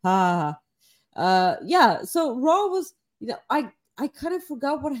 Ha ha. Yeah. So Raw was, I kind of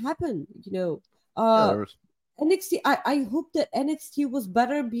forgot what happened. Yeah, Uh, there was. NXT. I hope that NXT was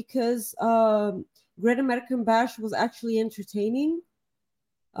better because Great American Bash was actually entertaining.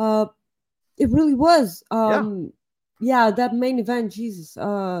 Uh, it really was. Yeah. Yeah, that main event, Jesus.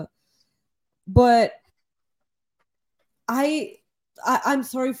 But I, I'm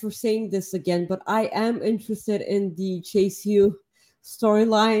sorry for saying this again, but I am interested in the Chase U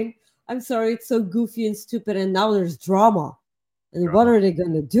storyline. I'm sorry, it's so goofy and stupid, and now there's drama. And what Drama. are they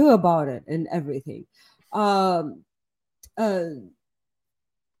gonna do about it and everything? Um, uh,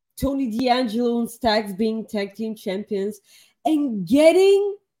 Tony D'Angelo and Stags being tag team champions and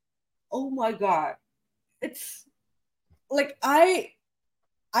getting, oh my god, it's like I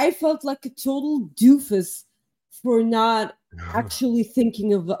felt like a total doofus for not actually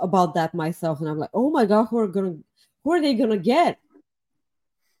thinking about that myself. And I'm like, oh my god, who are they gonna get?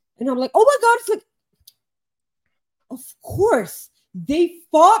 And I'm like, oh my god, it's like, of course they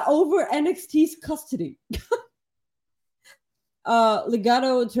fought over NXT's custody.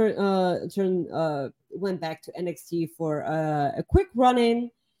 Legato went back to NXT for a quick run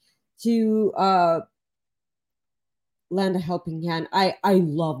in to land a helping hand. I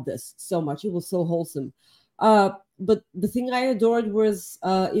love this so much. It was so wholesome. But the thing I adored was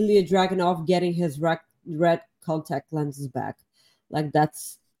Ilya Dragunov getting his red contact lenses back. Like that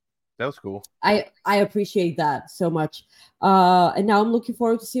was cool. I appreciate that so much. And now I'm looking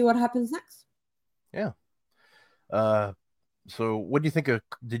forward to see what happens next. Yeah. So what do you think of?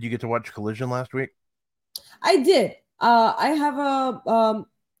 Did you get to watch Collision last week? I did. I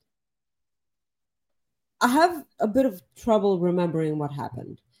have a bit of trouble remembering what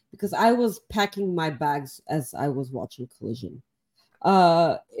happened because I was packing my bags as I was watching Collision.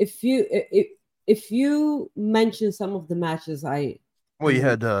 If you mention some of the matches, you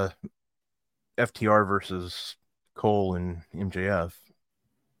had FTR versus Cole and MJF.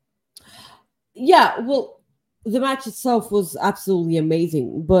 Yeah, well, the match itself was absolutely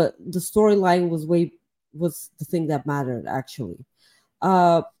amazing, but the storyline was the thing that mattered actually.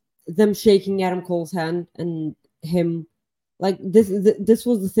 Them shaking Adam Cole's hand and him like this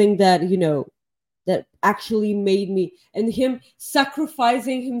was the thing that that actually made me, and him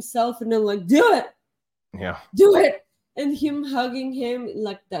sacrificing himself and then like do it, and him hugging him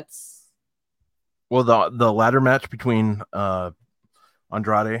like that's well the ladder match between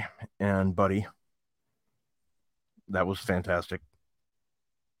Andrade and Buddy, that was fantastic.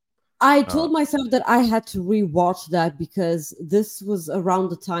 I told myself that I had to rewatch that because this was around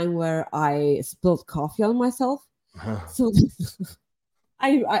the time where I spilled coffee on myself. So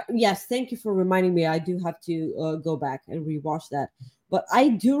yes, thank you for reminding me. I do have to go back and rewatch that. But I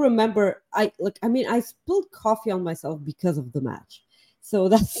do remember I spilled coffee on myself because of the match. So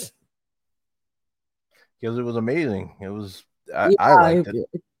that's because it was amazing. It was I liked it.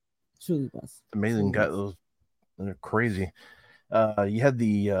 It truly was Amazing. Got those. They're crazy. You had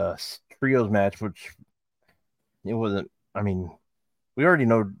the trios match, which it wasn't. I mean, we already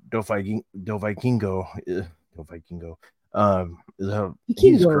know Del Vikingo.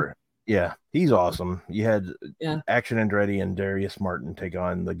 He's awesome. You had Action Andretti and Darius Martin take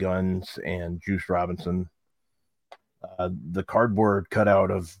on the Guns and Juice Robinson. The cardboard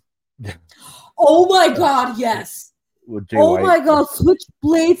cutout of. Oh my God! Yes. Oh my God!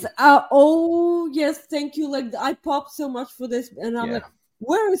 Switchblades. Oh yes, thank you. Like I popped so much for this, and I'm like,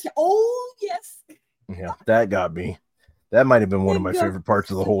 where is he? Oh yes. Yeah, that got me. That might have been one of my favorite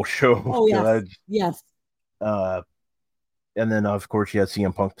parts of the whole show. Oh yes, yes. And then of course you had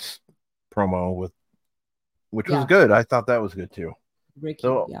CM Punk's promo which was good. I thought that was good too.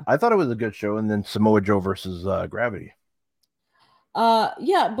 I thought it was a good show. And then Samoa Joe versus Gravity.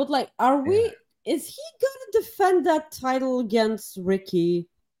 Yeah, but like, is he gonna defend that title against Ricky?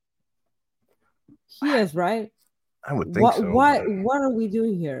 He is, right? I would think so. What are we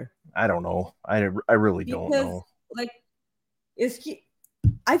doing here? I don't know. I really don't know. Like, is he?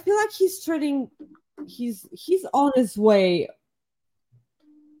 I feel like he's turning. He's on his way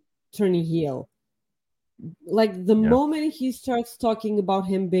turning heel. Like the moment he starts talking about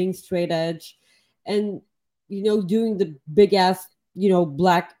him being straight edge, and doing the big ass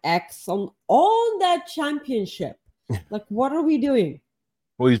black X on that championship. Like, what are we doing?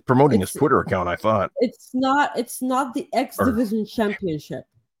 Well, he's promoting his Twitter account, I thought. It's not the X Division Championship.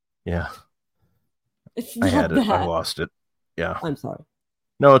 Yeah. It's not that. I lost it. Yeah. I'm sorry.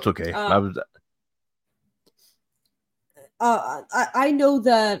 No, it's okay. I know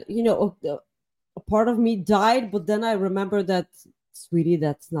that, a part of me died, but then I remember that, sweetie,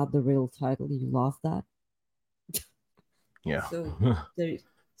 that's not the real title. You lost that. Yeah. So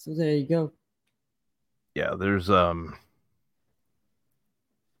there you go. Yeah, there's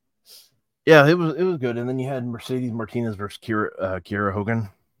yeah, it was good. And then you had Mercedes Martinez versus Kiera Hogan.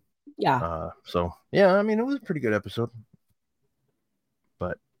 Yeah. So yeah, I mean, it was a pretty good episode.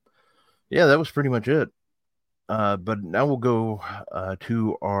 But yeah, that was pretty much it. But now we'll go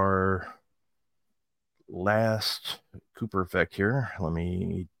to our last Cooper effect here. Let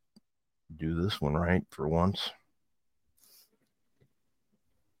me do this one right for once.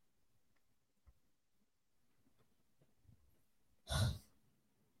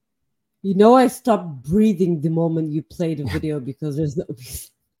 I stopped breathing the moment you played the video because there's no.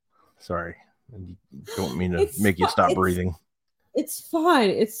 Sorry, don't mean to make you stop breathing. It's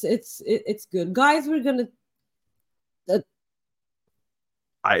fine. It's good, guys. We're gonna.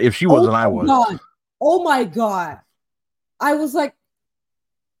 If she wasn't, I was. God. Oh my god! I was like,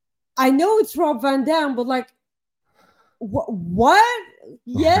 I know it's Rob Van Dam, but like, what?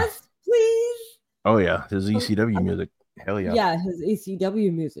 Yes, please. Oh yeah, his ECW music. Hell yeah. Yeah, his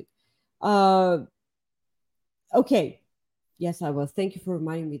ECW music. Okay. Yes, I was. Thank you for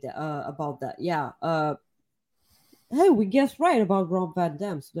reminding me that about that. Yeah. Hey, we guessed right about Rob Van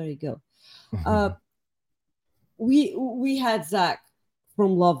Dam, so there you go. We had Zach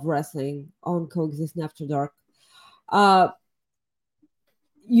from Love Wrestling on Coexisting After Dark.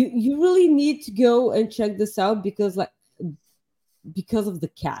 You really need to go and check this out because of the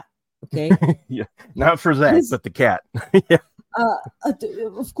cat. Okay. Yeah, not for Zach, but the cat. Yeah.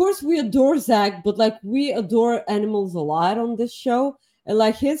 Of course we adore Zach, but like we adore animals a lot on this show, and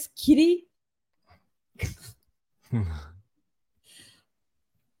like his kitty.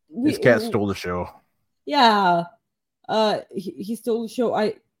 His cat stole the show. Yeah. He stole the show.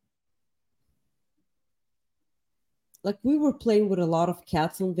 We were playing with a lot of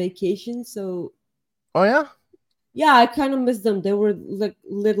cats on vacation, so. Oh yeah. Yeah, I kind of miss them. They were like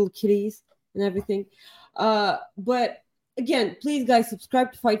little kitties and everything. But again, please guys,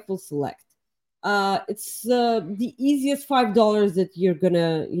 subscribe to Fightful Select. It's the easiest $5 that you're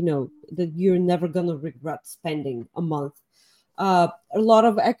gonna, that you're never gonna regret spending a month. A lot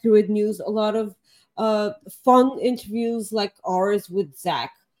of accurate news, a lot of fun interviews like ours with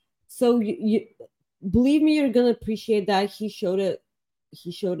Zach. So you believe me, you're gonna appreciate that. He showed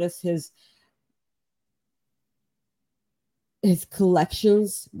us his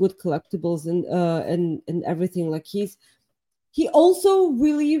collections with collectibles and everything. Like he also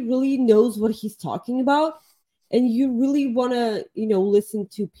really, really knows what he's talking about, and you really want to listen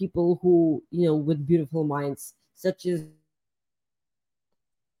to people who with beautiful minds, such as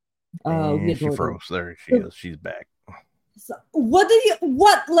she froze. There she is. She's back. So what did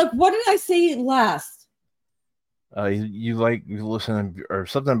I say last? You listen or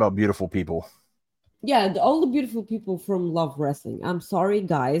something about beautiful people. Yeah, all the beautiful people from Love Wrestling. I'm sorry,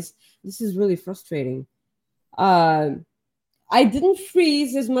 guys. This is really frustrating. I didn't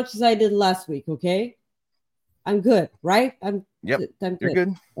freeze as much as I did last week, okay? I'm good, right? I'm good. You're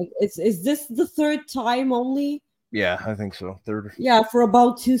good. Like, is this the third time only? Yeah, I think so. Third. Yeah, for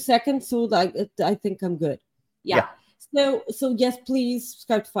about 2 seconds. So I think I'm good. Yeah. So yes, please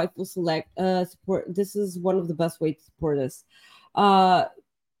subscribe to Fightful Select. Support. This is one of the best ways to support us.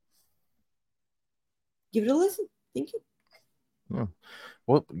 Give it a listen. Thank you. Yeah.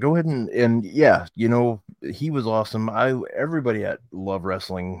 Well, go ahead and yeah, he was awesome. Everybody at Love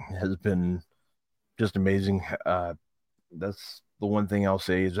Wrestling has been just amazing. That's the one thing I'll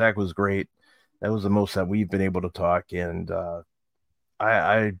say. Zach was great. That was the most that we've been able to talk, and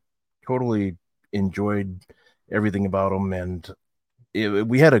I totally enjoyed everything about him, and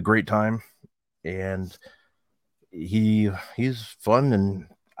we had a great time. And he's fun, and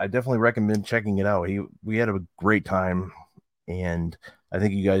I definitely recommend checking it out. We had a great time, and I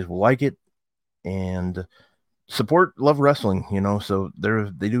think you guys will like it. And support Love Wrestling, so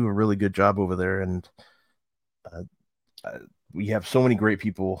they do a really good job over there, and we have so many great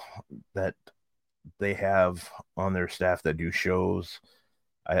people that they have on their staff that do shows.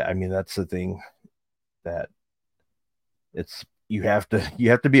 I mean, that's the thing that you have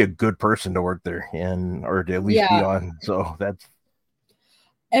to be a good person to work there or to at least be on. So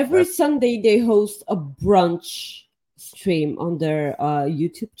every Sunday they host a brunch stream on their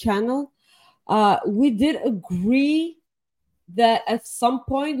YouTube channel. We did agree that at some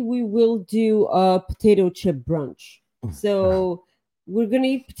point we will do a potato chip brunch. So we're gonna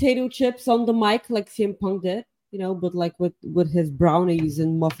eat potato chips on the mic like CM Punk did. but like with his brownies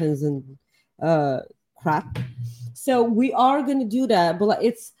and muffins and crap. So we are gonna do that, but like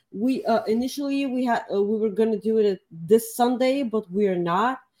it's we initially we were gonna do it this Sunday, but we are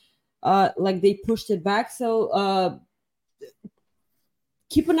not. Like they pushed it back, so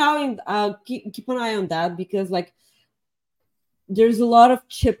keep an eye on keep an eye on that, because like there's a lot of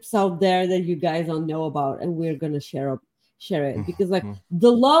chips out there that you guys don't know about, and we're gonna share it, because like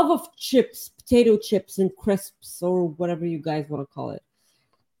the love of chips, potato chips and crisps, or whatever you guys want to call it.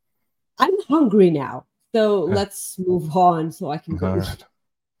 I'm hungry now, so let's move on so I can go.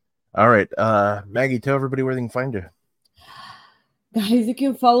 All right, Maggie, tell everybody where they can find you. Guys, you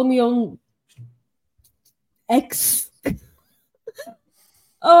can follow me on X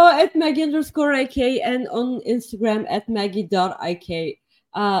at Maggie_IK, and on Instagram at Maggie.IK.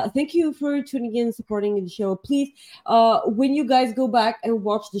 Thank you for tuning in, supporting the show. Please, when you guys go back and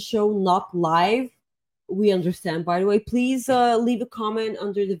watch the show not live, we understand, by the way. Please leave a comment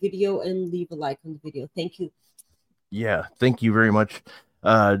under the video and leave a like on the video. Thank you. Yeah, thank you very much.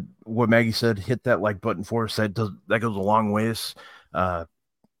 What Maggie said, hit that like button for us. That goes a long ways.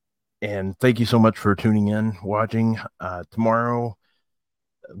 And thank you so much for tuning in, watching. Tomorrow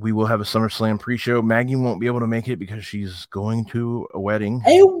we will have a SummerSlam pre-show. Maggie won't be able to make it because she's going to a wedding.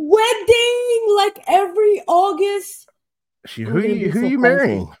 A wedding, like every August. Who are you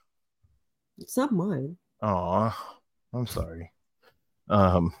marrying? It's not mine. Aw, I'm sorry.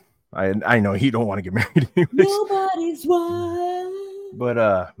 I know you don't want to get married anyways. Nobody's wife.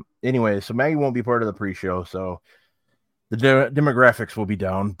 But anyway, so Maggie won't be part of the pre-show, so the demographics will be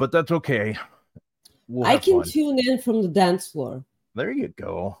down, but that's okay. I can tune in from the dance floor. There you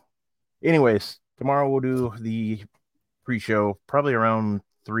go. Anyways, tomorrow we'll do the pre-show, probably around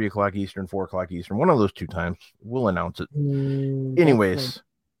 3 o'clock Eastern, 4 o'clock Eastern. One of those two times. We'll announce it. Anyways,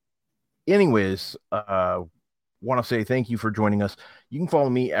 want to say thank you for joining us. You can follow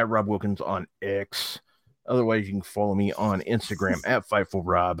me at Rob Wilkins on X. Otherwise, you can follow me on Instagram at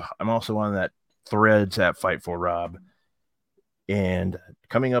FightfulRob. I'm also on that Threads at FightfulRob. And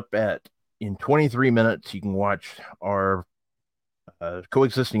coming up in 23 minutes, you can watch our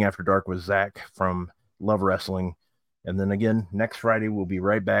Coexisting After Dark with Zach from Love Wrestling. And then again, next Friday, we'll be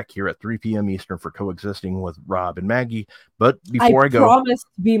right back here at 3 p.m. Eastern for Coexisting with Rob and Maggie. But before I go, I promise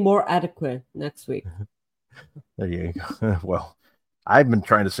to be more adequate next week. There you go. Well, I've been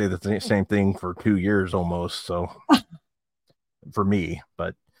trying to say the same thing for 2 years almost. So for me,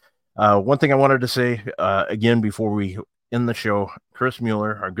 but one thing I wanted to say again before we end the show, Chris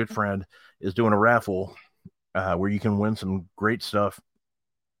Mueller, our good friend, is doing a raffle where you can win some great stuff.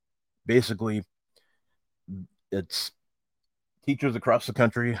 Basically, it's teachers across the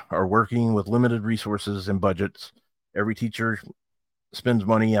country are working with limited resources and budgets. Every teacher spends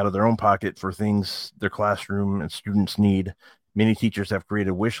money out of their own pocket for things their classroom and students need. Many teachers have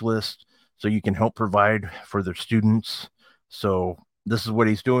created wish lists so you can help provide for their students. So this is what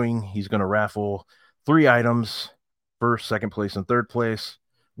he's doing. He's going to raffle 3 items, first, second place, and third place.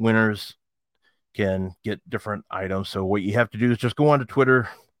 Winners can get different items. So what you have to do is just go on to Twitter.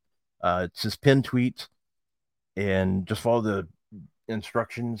 It's his pinned tweet, and just follow the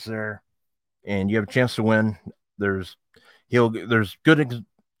instructions there, and you have a chance to win. There's good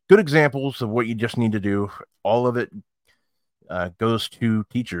examples of what you just need to do. All of it goes to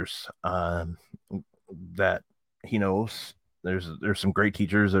teachers that he knows. There's some great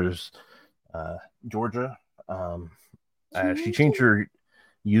teachers. There's Georgia. She changed her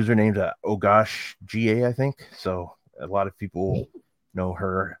username to Oh Gosh GA, I think. So a lot of people know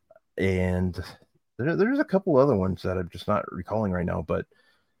her, and there's a couple other ones that I'm just not recalling right now. But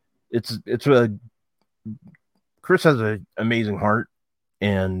Chris has an amazing heart,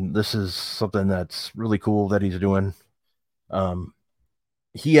 and this is something that's really cool that he's doing.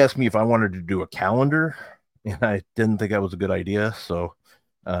 He asked me if I wanted to do a calendar, and I didn't think that was a good idea. So,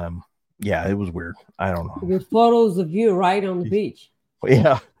 yeah, it was weird. I don't know. With photos of you right on the beach.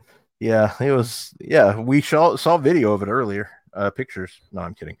 Yeah, it was. Yeah, we saw video of it earlier. Pictures. No,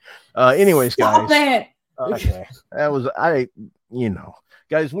 I'm kidding. Anyways, Stop guys. It. Okay, that was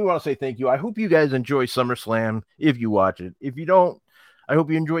guys, we want to say thank you. I hope you guys enjoy SummerSlam if you watch it. If you don't, I hope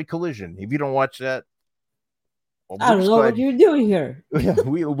you enjoy Collision. If you don't watch that, well, I don't know what you're doing here. Yeah,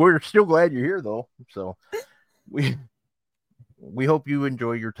 we're still glad you're here though. So we hope you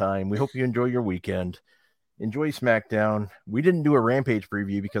enjoy your time. We hope you enjoy your weekend. Enjoy SmackDown. We didn't do a Rampage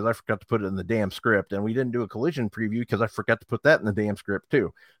preview because I forgot to put it in the damn script, and we didn't do a Collision preview because I forgot to put that in the damn script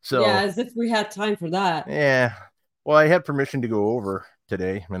too. So yeah, as if we had time for that. Yeah. Well, I had permission to go over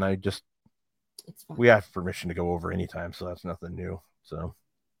today, and we have permission to go over anytime, so that's nothing new. So,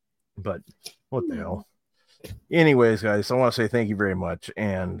 but what the hell? Anyways, guys, I want to say thank you very much.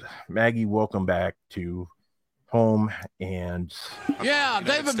 And Maggie, welcome back to home. And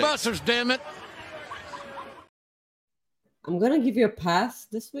David Buster's, damn it. I'm gonna give you a pass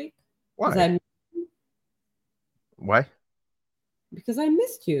this week. Why? Why? Because I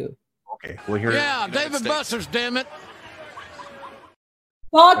missed you. Okay, well here. David Buster's, damn it.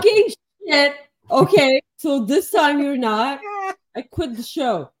 Talking shit. Okay, so this time you're not. I quit the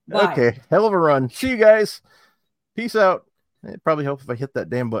show. Bye. Okay, hell of a run. See you guys. Peace out. It probably helps if I hit that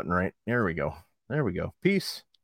damn button right. There we go. Peace.